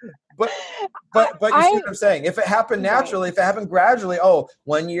 Okay. But you see what I'm saying? If it happened naturally, if it happened gradually,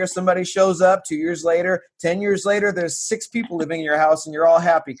 1 year somebody shows up, 2 years later, 10 years later, there's 6 people living in your house and you're all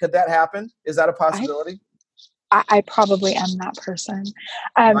happy. Could that happen? Is that a possibility? I probably am that person.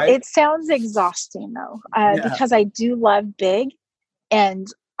 It sounds exhausting though, because I do love big and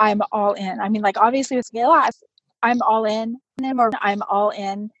I'm all in. I mean, like obviously with Galas, I'm all in him, or I'm all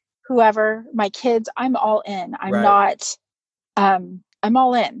in whoever, my kids, I'm all in. I'm not, I'm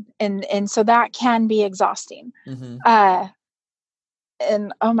all in. And so that can be exhausting.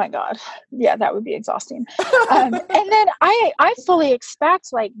 And oh my God, yeah, that would be exhausting. And then I fully expect,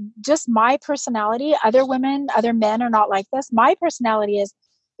 like, just my personality, other women, other men are not like this. My personality is,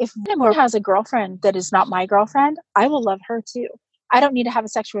 if someone has a girlfriend that is not my girlfriend, I will love her too. I don't need to have a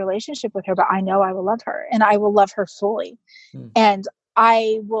sexual relationship with her, but I know I will love her and I will love her fully. And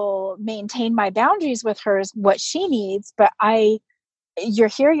I will maintain my boundaries with her, what she needs, but you're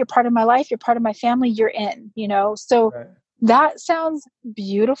here, you're part of my life, you're part of my family, you're in, so right. That sounds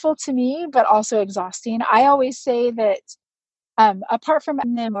beautiful to me, but also exhausting. I always say that apart from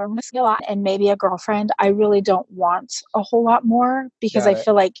them or and maybe a girlfriend, I really don't want a whole lot more, because I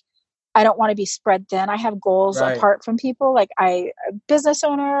feel like I don't want to be spread thin. I have goals right. apart from people. Like I'm a business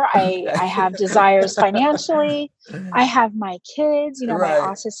owner. I have desires financially. I have my kids, right. My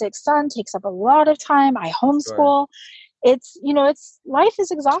autistic son takes up a lot of time. I homeschool. Sure. It's life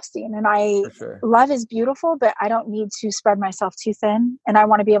is exhausting, and love is beautiful, but I don't need to spread myself too thin, and I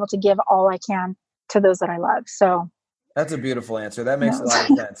want to be able to give all I can to those that I love. So that's a beautiful answer. That makes a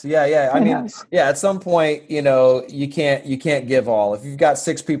lot of sense. Yeah. I mean, at some point, you can't give all. If you've got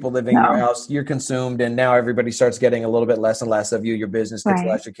 6 people living in your house, you're consumed, and now everybody starts getting a little bit less and less of you. Your business gets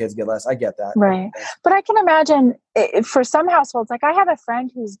less, your kids get less. I get that. Right. But I can imagine for some households, like I have a friend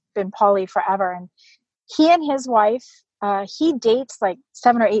who's been poly forever, and he and his wife, he dates like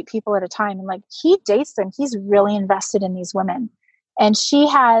 7 or 8 people at a time. And like he dates them. He's really invested in these women. And she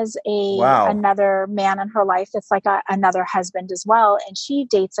has another man in her life that's like another husband as well. And she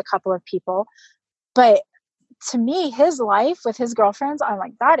dates a couple of people. But to me, his life with his girlfriends, I'm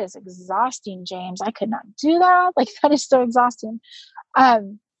like, that is exhausting, James. I could not do that. Like, that is so exhausting. But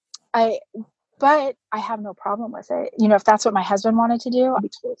I have no problem with it. If that's what my husband wanted to do, I'd be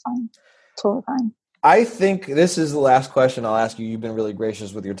totally fine. Totally fine. I think this is the last question I'll ask you. You've been really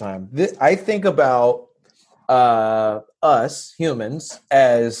gracious with your time. I think about us humans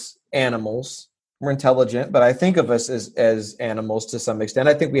as animals. We're intelligent, but I think of us as animals to some extent.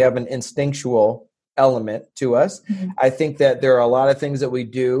 I think we have an instinctual element to us. Mm-hmm. I think that there are a lot of things that we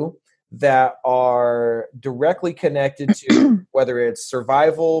do that are directly connected to whether it's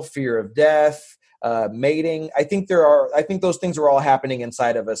survival, fear of death, mating. I think those things are all happening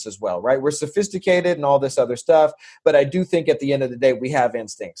inside of us as well, right? We're sophisticated and all this other stuff, but I do think at the end of the day, we have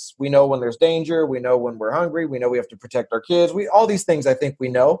instincts. We know when there's danger. We know when we're hungry. We know we have to protect our kids. All these things I think we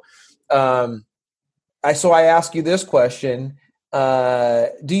know. So I ask you this question.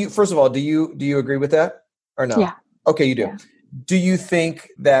 First of all, do you agree with that or no? Yeah. Okay, you do. Yeah. Do you think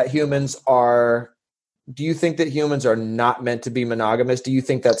that humans are not meant to be monogamous? Do you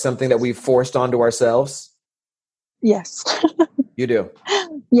think that's something that we've forced onto ourselves? Yes. You do?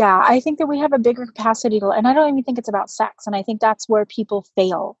 Yeah, I think that we have a bigger capacity and I don't even think it's about sex. And I think that's where people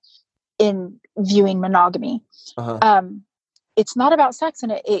fail in viewing monogamy. Uh-huh. It's not about sex,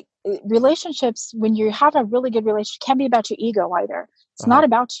 and relationships, when you have a really good relationship, can't be about your ego either. It's not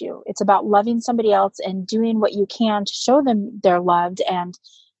about you. It's about loving somebody else and doing what you can to show them they're loved, and,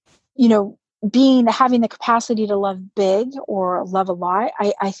 having the capacity to love big or love a lot.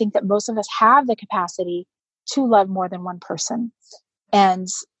 I think that most of us have the capacity to love more than one person. And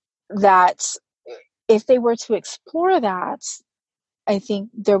that if they were to explore that, I think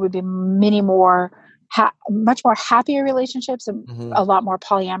there would be many more, much more happier relationships and mm-hmm. a lot more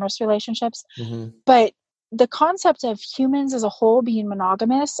polyamorous relationships. Mm-hmm. But the concept of humans as a whole being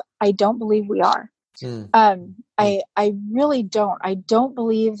monogamous, I don't believe we are. I really don't. I don't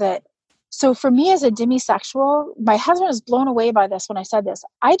believe that. So for me as a demisexual, my husband was blown away by this when I said this.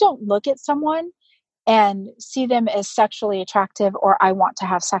 I don't look at someone and see them as sexually attractive or I want to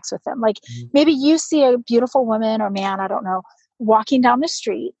have sex with them. Like mm-hmm. maybe you see a beautiful woman or man, I don't know, walking down the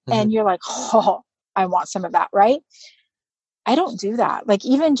street mm-hmm. and you're like, oh, I want some of that, right? I don't do that. Like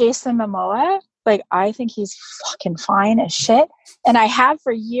even Jason Momoa, like I think he's fucking fine as shit. And I have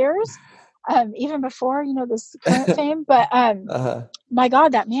for years, even before, this current fame, but my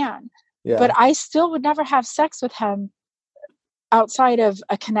God, that man. Yeah. But I still would never have sex with him outside of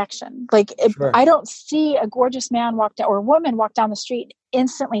a connection. Like sure. I don't see a gorgeous man or a woman walk down the street,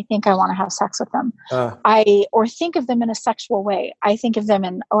 instantly think I want to have sex with them. Or think of them in a sexual way. I think of them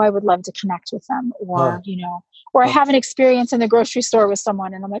in, I would love to connect with them, or, or I have an experience in the grocery store with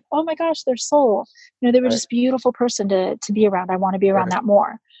someone and I'm like, oh my gosh, their soul, they were just a beautiful person to be around. I want to be around that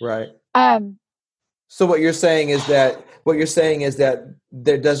more. Right. So what you're saying is that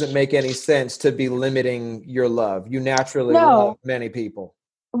there doesn't make any sense to be limiting your love. You naturally love many people.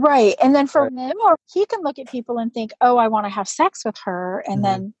 Right. And then for him, or he can look at people and think, oh, I want to have sex with her. And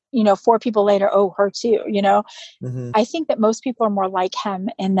mm-hmm. then, 4 people later, oh, her too, mm-hmm. I think that most people are more like him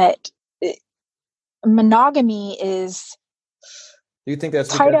in that monogamy is, Do you think that's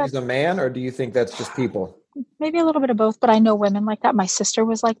tied because up. he's a man, or do you think that's just people? Maybe a little bit of both, but I know women like that. My sister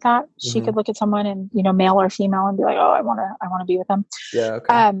was like that. She could look at someone and, male or female, and be like, oh, I want to be with them. Yeah.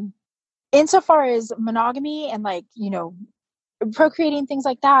 Okay. Insofar as monogamy and procreating, things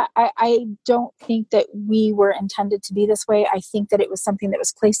like that, I don't think that we were intended to be this way. I think that it was something that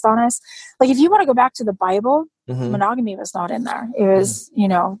was placed on us. Like, if you want to go back to the Bible, monogamy was not in there. It was,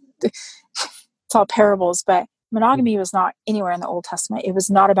 it's all parables, but monogamy was not anywhere in the Old Testament. It was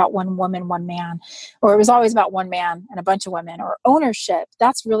not about one woman, one man, or it was always about one man and a bunch of women, or ownership.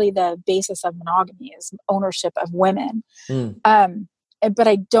 That's really the basis of monogamy, is ownership of women. But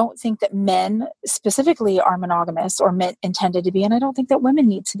I don't think that men specifically are monogamous or meant intended to be. And I don't think that women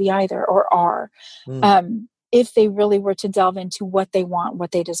need to be either, or are. If they really were to delve into what they want,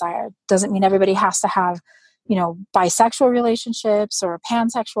 what they desire. Doesn't mean everybody has to have, bisexual relationships or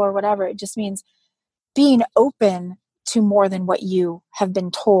pansexual or whatever. It just means being open to more than what you have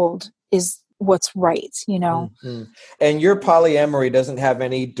been told is what's right, And your polyamory doesn't have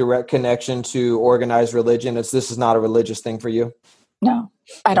any direct connection to organized religion. This is not a religious thing for you? No,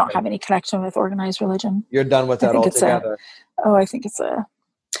 I don't have any connection with organized religion. You're done with that altogether. I think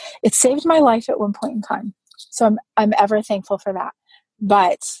it saved my life at one point in time. So I'm ever thankful for that.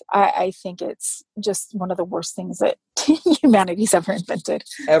 But I think it's just one of the worst things that humanity's ever invented.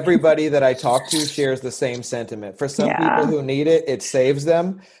 Everybody that I talk to shares the same sentiment. For some people who need it, it saves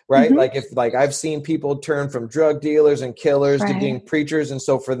them, right? Like I've seen people turn from drug dealers and killers to being preachers. And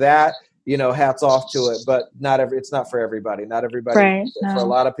so for that, hats off to it, but it's not for everybody. Not everybody. Right. No. For a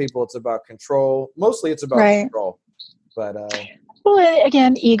lot of people, it's about control. Mostly it's about control, but, well,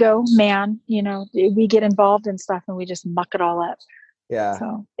 again, ego, man, we get involved in stuff and we just muck it all up. Yeah.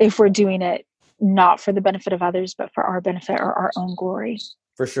 So if we're doing it not for the benefit of others, but for our benefit or our own glory.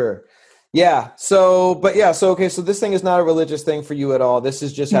 For sure. Yeah. So this thing is not a religious thing for you at all. This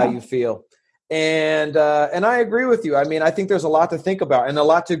is just how you feel. And I agree with you. I mean, I think there's a lot to think about and a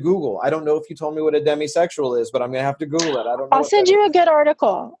lot to Google. I don't know if you told me what a demisexual is, but I'm going to have to Google it. I don't know. I'll send you a good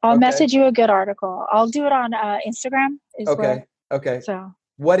article. I'll message you a good article. I'll do it on Instagram. Okay. So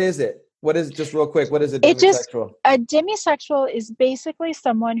what is it? What is, just real quick, what is a demisexual? A demisexual is basically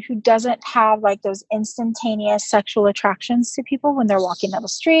someone who doesn't have like those instantaneous sexual attractions to people when they're walking down the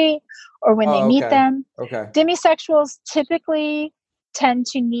street or when they meet them. Okay. Demisexuals typically tend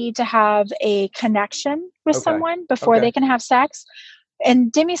to need to have a connection with someone before they can have sex.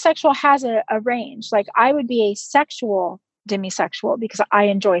 And demisexual has a range. Like, I would be a sexual demisexual because I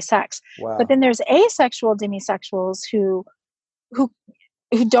enjoy sex. Wow. But then there's asexual demisexuals who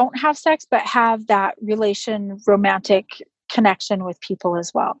don't have sex, but have that romantic connection with people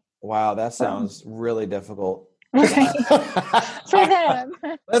as well. Wow, that sounds really difficult. Okay. For them.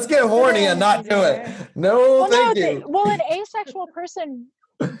 Let's get horny and not do it. Thank you. An asexual person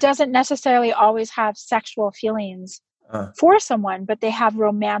doesn't necessarily always have sexual feelings for someone, but they have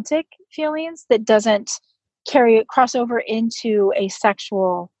romantic feelings that doesn't cross over into a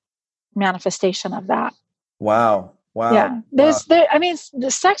sexual manifestation of that. Wow. Yeah. The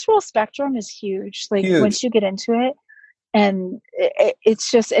sexual spectrum is huge. Like, once you get into it, and it's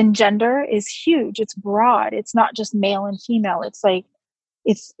just, and gender is huge. It's broad. It's not just male and female. It's like,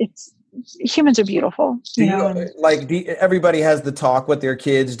 it's humans are beautiful. Everybody has the talk with their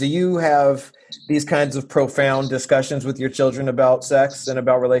kids. Do you have these kinds of profound discussions with your children about sex and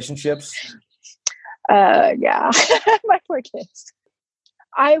about relationships? Yeah. My poor kids.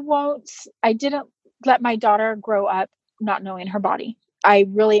 I didn't let my daughter grow up not knowing her body. I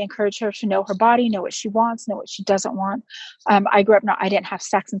really encourage her to know her body, know what she wants, know what she doesn't want. I grew up I didn't have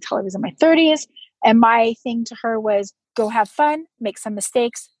sex until I was in my 30s. And my thing to her was, go have fun, make some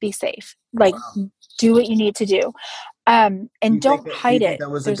mistakes, be safe. Like, do what you need to do. And don't hide it. That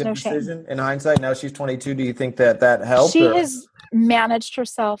was There's a good no decision shame. In hindsight? Now she's 22. Do you think that helped? She has managed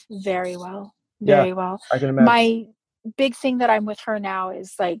herself very well. Very well. I can imagine. My big thing that I'm with her now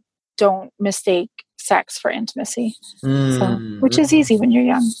is like, don't mistake sex for intimacy, which is easy when you're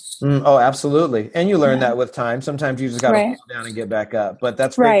young. Oh, absolutely. And you learn that with time. Sometimes you just got to fall down and get back up. But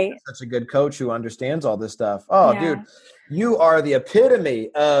that's great. That's such a good coach who understands all this stuff. Oh, dude, you are the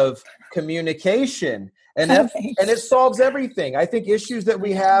epitome of communication. And it solves everything. I think issues that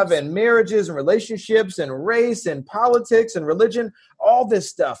we have in marriages and relationships and race and politics and religion, all this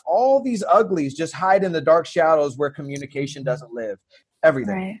stuff, all these uglies just hide in the dark shadows where communication doesn't live.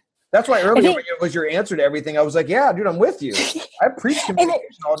 Everything. That's why earlier think, when it was your answer to everything, I was like, yeah, dude, I'm with you. I preach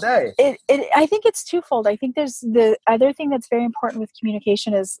communication all day. I think it's twofold. I think there's the other thing that's very important with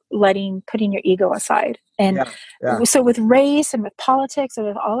communication is putting your ego aside. And so with race and with politics and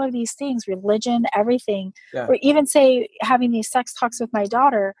with all of these things, religion, everything, or even say having these sex talks with my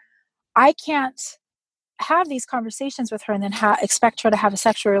daughter, I can't have these conversations with her and then expect her to have a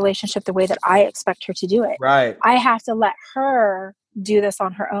sexual relationship the way that I expect her to do it. Right. I have to let her do this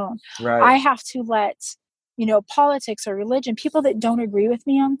on her own. Right. I have to let, politics or religion, people that don't agree with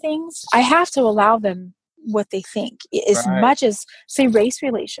me on things, I have to allow them what they think. As much as, say, race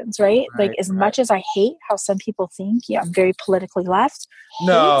relations, right? Like as much as I hate how some people think, I'm very politically left.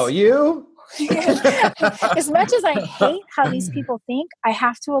 No, you? As much as I hate how these people think, I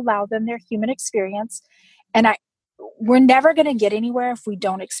have to allow them their human experience. And we're never going to get anywhere if we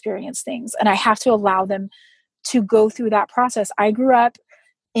don't experience things. And I have to allow them to go through that process. I grew up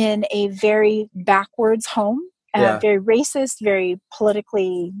in a very backwards home, very racist, very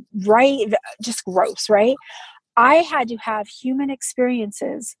politically right, just gross, right? I had to have human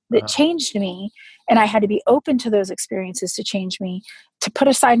experiences that changed me, and I had to be open to those experiences to change me, to put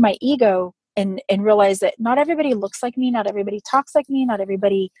aside my ego and realize that not everybody looks like me, not everybody talks like me, not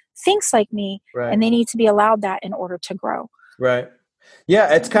everybody thinks like me, and they need to be allowed that in order to grow. Right.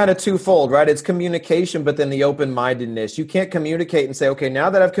 Yeah, it's kind of twofold, right? It's communication, but then the open-mindedness. You can't communicate and say, okay,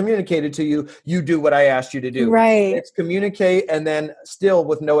 now that I've communicated to you, you do what I asked you to do. Right. It's communicate and then still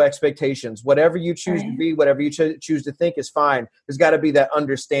with no expectations. Whatever you choose to be, whatever you choose to think is fine. There's got to be that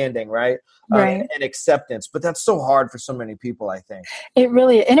understanding, right? And acceptance. But that's so hard for so many people, I think. It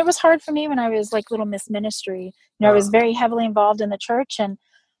really, and it was hard for me when I was like Little Miss Ministry. I was very heavily involved in the church, and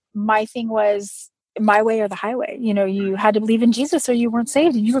my thing was, my way or the highway. You had to believe in Jesus or you weren't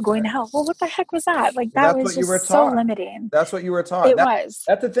saved and you were going to hell. Well, what the heck was that? Like that was just so limiting. That's what you were taught. It was.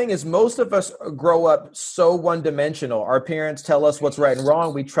 That's the thing is most of us grow up so one-dimensional. Our parents tell us what's right and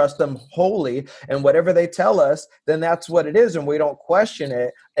wrong. We trust them wholly, and whatever they tell us, then that's what it is, and we don't question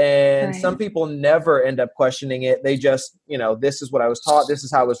it. And some people never end up questioning it. They just, this is what I was taught. This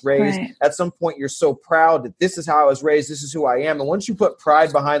is how I was raised. At some point, you're so proud that this is how I was raised. This is who I am. And once you put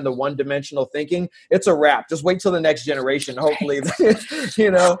pride behind the one-dimensional thinking, it's a wrap. Just wait till the next generation. Hopefully,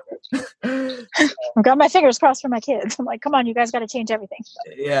 I've got my fingers crossed for my kids. I'm like, come on, you guys got to change everything.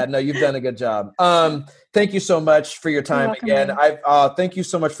 Yeah, no, you've done a good job. Thank you so much for your time again. Thank you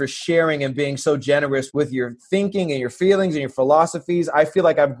so much for sharing and being so generous with your thinking and your feelings and your philosophies. I feel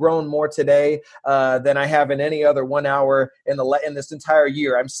like I've grown more today than I have in any other 1 hour in this entire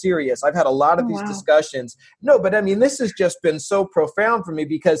year. I'm serious. I've had a lot of these discussions. No, but I mean, this has just been so profound for me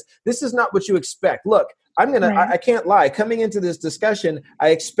because this is not what you expect. Look, I can't lie. Coming into this discussion, I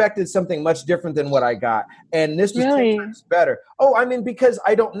expected something much different than what I got. And this was 10 times better. Oh, I mean, because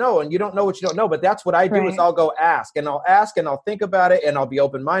I don't know, and you don't know what you don't know, but that's what I do is I'll go ask and I'll think about it and I'll be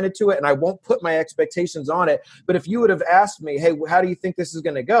open-minded to it and I won't put my expectations on it. But if you would have asked me, hey, how do you think this is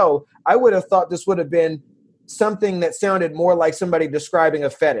going to go? I would have thought this would have been something that sounded more like somebody describing a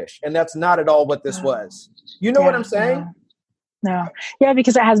fetish. And that's not at all what this was. You know what I'm saying? No. Yeah,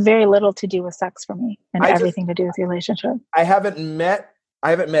 because it has very little to do with sex for me and everything to do with the relationship. I haven't met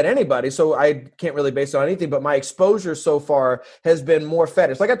anybody, so I can't really base it on anything, but my exposure so far has been more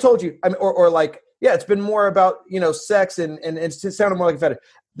fetish. Like I told you, it's been more about, sex and it sounded more like a fetish.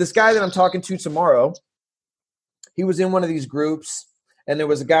 This guy that I'm talking to tomorrow, he was in one of these groups and there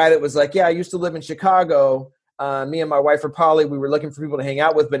was a guy that was like, yeah, I used to live in Chicago. Me and my wife are Polly. We were looking for people to hang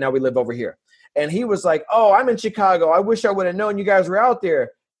out with, but now we live over here. And he was like, oh, I'm in Chicago. I wish I would have known you guys were out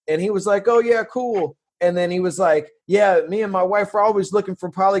there. And he was like, oh, yeah, cool. And then he was like, yeah, me and my wife are always looking for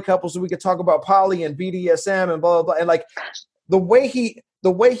poly couples so we could talk about poly and BDSM and blah, blah, blah. And like the way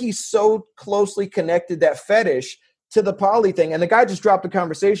he so closely connected that fetish to the poly thing. And the guy just dropped the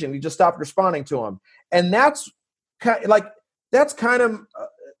conversation. He just stopped responding to him. And that's kind of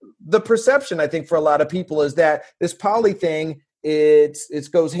the perception, I think, for a lot of people is that this poly thing, it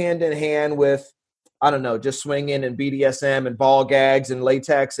goes hand in hand with, I don't know, just swinging and BDSM and ball gags and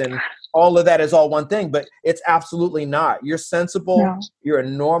latex and all of that is all one thing, but it's absolutely not. You're sensible. No. You're a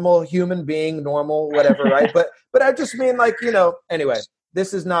normal human being, normal, whatever, right? But I just mean anyway,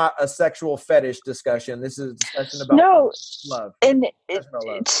 this is not a sexual fetish discussion. This is a discussion about love. And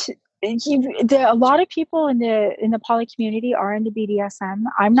a lot of people in the poly community are into BDSM.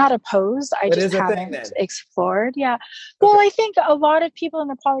 I'm not opposed. I just haven't explored. Yeah. Well, I think a lot of people in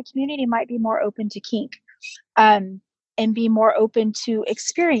the poly community might be more open to kink, and be more open to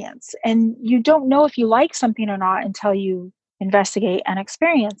experience. And you don't know if you like something or not until you investigate and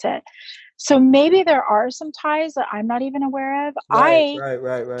experience it. So maybe there are some ties that I'm not even aware of.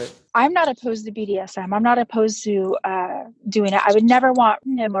 Right. I'm not opposed to BDSM. I'm not opposed to doing it. I would never want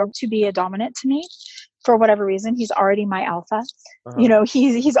him to be a dominant to me for whatever reason. He's already my alpha. You know,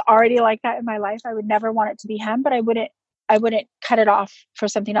 he's already like that in my life. I would never want it to be him, but I wouldn't cut it off for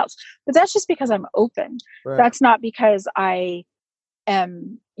something else. But that's just because I'm open. Right. That's not because I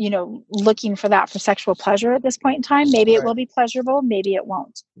am, looking for that for sexual pleasure at this point in time. Maybe it will be pleasurable. Maybe it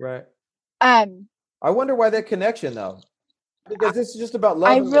won't. Right. I wonder why that connection though, because this is just about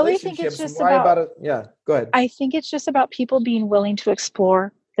love. I and really think it's just about it. Yeah, go ahead. I think it's just about people being willing to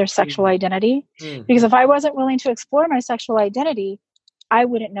explore their sexual identity. Because if I wasn't willing to explore my sexual identity, I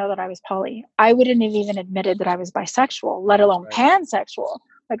wouldn't know that I was poly. I wouldn't have even admitted that I was bisexual, let alone pansexual.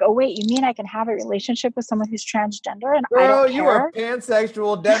 Like, oh wait, you mean I can have a relationship with someone who's transgender and I don't care? You are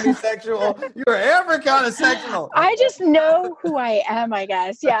pansexual, demisexual. You are every kind of sexual. I just know who I am, I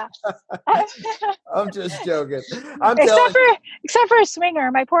guess. Yeah. I'm just joking. Except for a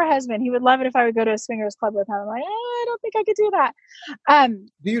swinger. My poor husband, he would love it if I would go to a swingers club with him. I'm like, I don't think I could do that.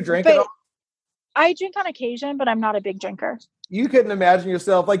 Do you drink at all? I drink on occasion, but I'm not a big drinker. You couldn't imagine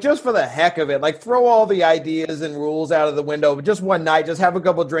yourself, like, just for the heck of it, like, throw all the ideas and rules out of the window, but just one night, just have a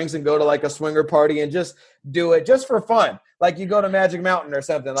couple drinks and go to like a swinger party and just do it just for fun. Like you go to Magic Mountain or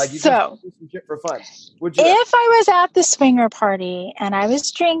something, like you just do some shit for fun. If I was at the swinger party and I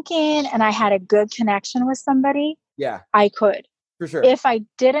was drinking and I had a good connection with somebody, I could. For sure. If I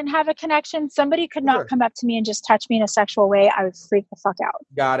didn't have a connection, somebody could not come up to me and just touch me in a sexual way. I would freak the fuck out.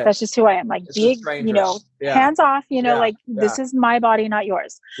 Got it. That's just who I am. Like, hands off, this is my body, not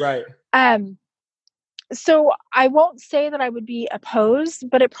yours. Right. So I won't say that I would be opposed,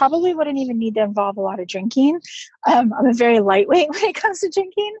 but it probably wouldn't even need to involve a lot of drinking. I'm a very lightweight when it comes to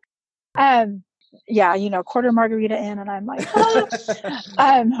drinking. Quarter margarita in and I'm like,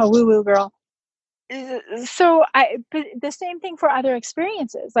 a woo-woo girl. So but the same thing for other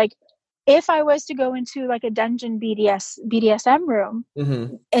experiences. Like if I was to go into like a dungeon BDSM room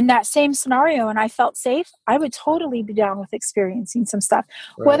in that same scenario and I felt safe, I would totally be down with experiencing some stuff.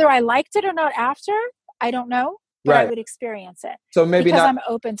 Right. Whether I liked it or not after, I don't know, but I would experience it. So maybe because I'm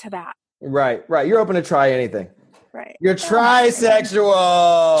open to that. Right. You're open to try anything. Right. You're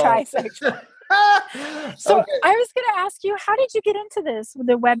trisexual. Trisexual. So I was going to ask you, how did you get into this with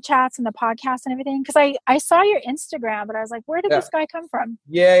the web chats and the podcast and everything? Because I saw your Instagram, but I was like, where did this guy come from?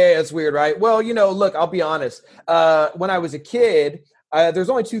 Yeah, it's weird, right? Well, look, I'll be honest. When I was a kid, there's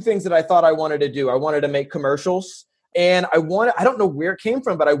only two things that I thought I wanted to do. I wanted to make commercials. And I don't know where it came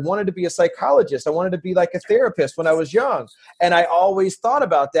from, but I wanted to be a psychologist. I wanted to be like a therapist when I was young. And I always thought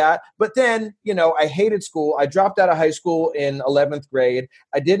about that. But then, I hated school. I dropped out of high school in 11th grade.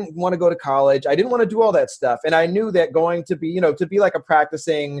 I didn't want to go to college. I didn't want to do all that stuff. And I knew that going to be, to be like a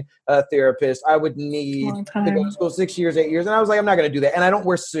practicing therapist, I would need to go to school 6 years, 8 years. And I was like, I'm not going to do that. And I don't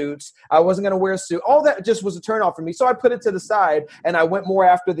wear suits. I wasn't going to wear a suit. All that just was a turnoff for me. So I put it to the side and I went more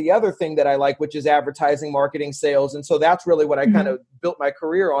after the other thing that I like, which is advertising, marketing, sales. And so that's really what I kind of built my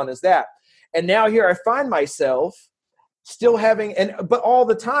career on, is that. And now here I find myself still having, but all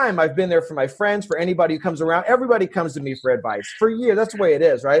the time I've been there for my friends, for anybody who comes around. Everybody comes to me for advice for years. That's the way it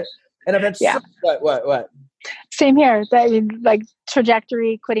is, right? And I've had what? Same here. Like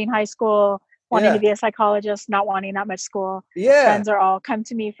trajectory, quitting high school, wanting to be a psychologist, not wanting that much school. Yeah, friends are all come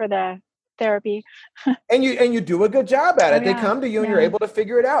to me for the therapy. and you do a good job at it. They come to you and you're able to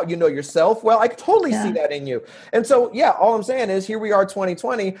figure it out. You know yourself well. I totally see that in you. And so, all I'm saying is here we are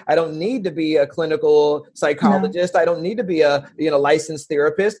 2020. I don't need to be a clinical psychologist. I don't need to be a licensed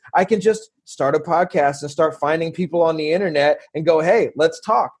therapist. I can just start a podcast and start finding people on the internet and go, hey, let's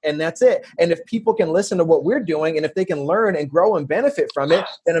talk. And that's it. And if people can listen to what we're doing and if they can learn and grow and benefit from it,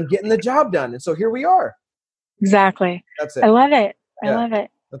 then I'm getting the job done. And so here we are. Exactly. That's it. I love it. I love it.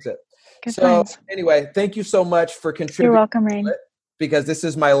 That's it. Good so friends. Anyway, thank you so much for contributing. You're welcome, Rain. Because this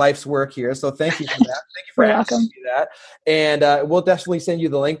is my life's work here. So thank you for that. Thank you for asking me that. And we'll definitely send you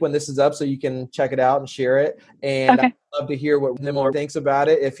the link when this is up so you can check it out and share it. And I'd love to hear what Nimor thinks about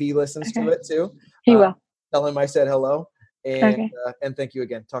it if he listens to it too. He will. Tell him I said hello. And and thank you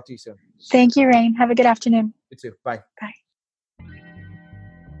again. Talk to you soon. Thank you, Rain. Have a good afternoon. You too. Bye. Bye.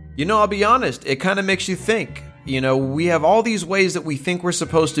 I'll be honest. It kind of makes you think. We have all these ways that we think we're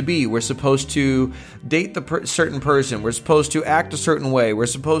supposed to be. We're supposed to date the certain person. We're supposed to act a certain way. We're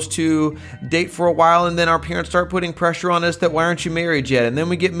supposed to date for a while, and then our parents start putting pressure on us that why aren't you married yet? And then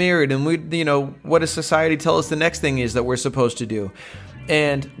we get married, and what does society tell us the next thing is that we're supposed to do?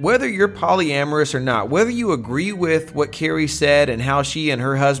 And whether you're polyamorous or not, whether you agree with what Carrie said and how she and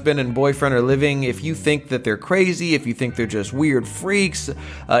her husband and boyfriend are living, if you think that they're crazy, if you think they're just weird freaks,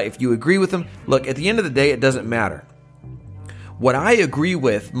 if you agree with them, look, at the end of the day, it doesn't matter. What I agree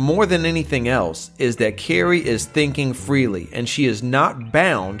with more than anything else is that Carrie is thinking freely, and she is not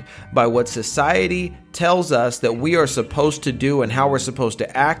bound by what society tells us that we are supposed to do and how we're supposed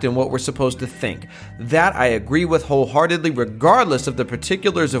to act and what we're supposed to think. That I agree with wholeheartedly, regardless of the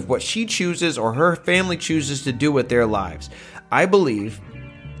particulars of what she chooses or her family chooses to do with their lives. I believe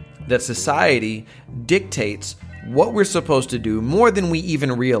that society dictates what we're supposed to do more than we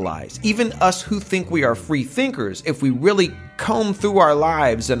even realize. Even us who think we are free thinkers, if we really comb through our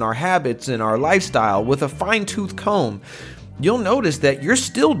lives and our habits and our lifestyle with a fine-tooth comb, you'll notice that you're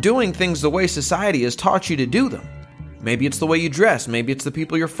still doing things the way society has taught you to do them. Maybe it's the way you dress. Maybe it's the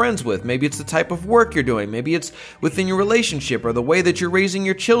people you're friends with. Maybe it's the type of work you're doing. Maybe it's within your relationship or the way that you're raising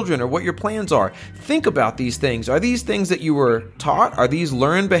your children or what your plans are. Think about these things. Are these things that you were taught? Are these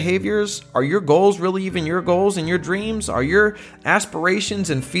learned behaviors? Are your goals really even your goals and your dreams? Are your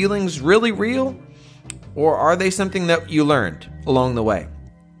aspirations and feelings really real? Or are they something that you learned along the way?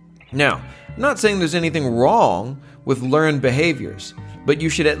 Now, I'm not saying there's anything wrong with learned behaviors, but you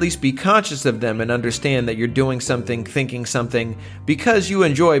should at least be conscious of them and understand that you're doing something, thinking something, because you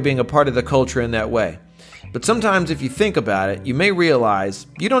enjoy being a part of the culture in that way. But sometimes if you think about it, you may realize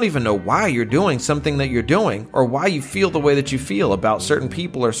you don't even know why you're doing something that you're doing or why you feel the way that you feel about certain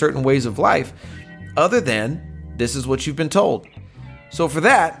people or certain ways of life, other than this is what you've been told. So for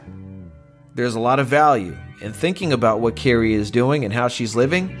that, there's a lot of value in thinking about what Carrie is doing and how she's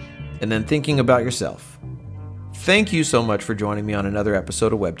living, and then thinking about yourself. Thank you so much for joining me on another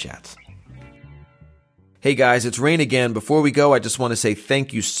episode of Web Chats. Hey guys, it's Rain again. Before we go, I just want to say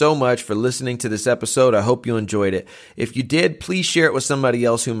thank you so much for listening to this episode. I hope you enjoyed it. If you did, please share it with somebody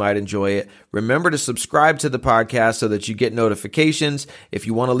else who might enjoy it. Remember to subscribe to the podcast so that you get notifications. If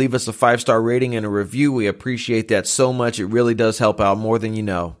you want to leave us a 5-star rating and a review, we appreciate that so much. It really does help out more than you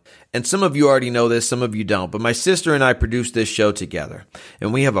know. And some of you already know this, some of you don't, but my sister and I produce this show together.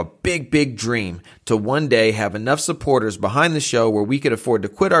 And we have a big, big dream to one day have enough supporters behind the show where we could afford to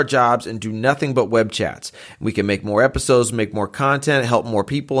quit our jobs and do nothing but web chats. We can make more episodes, make more content, help more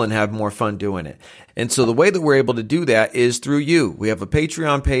people, and have more fun doing it. And so the way that we're able to do that is through you. We have a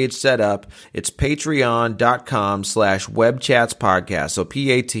Patreon page set up. It's patreon.com/webchatspodcast. So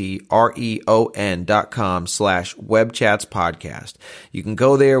patreon.com/webchatspodcast. You can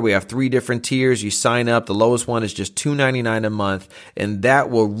go there. We have 3 different tiers. You sign up. The lowest one is just $2.99 a month. And that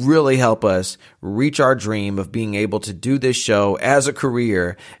will really help us reach our dream of being able to do this show as a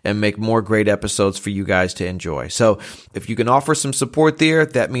career and make more great episodes for you guys to enjoy. So if you can offer some support there,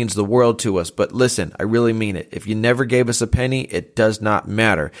 that means the world to us. But listen, I really mean it. If you never gave us a penny, it does not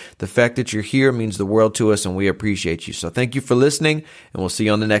matter. The fact that you're here means the world to us, and we appreciate you. So thank you for listening, and we'll see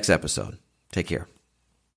you on the next episode. Take care.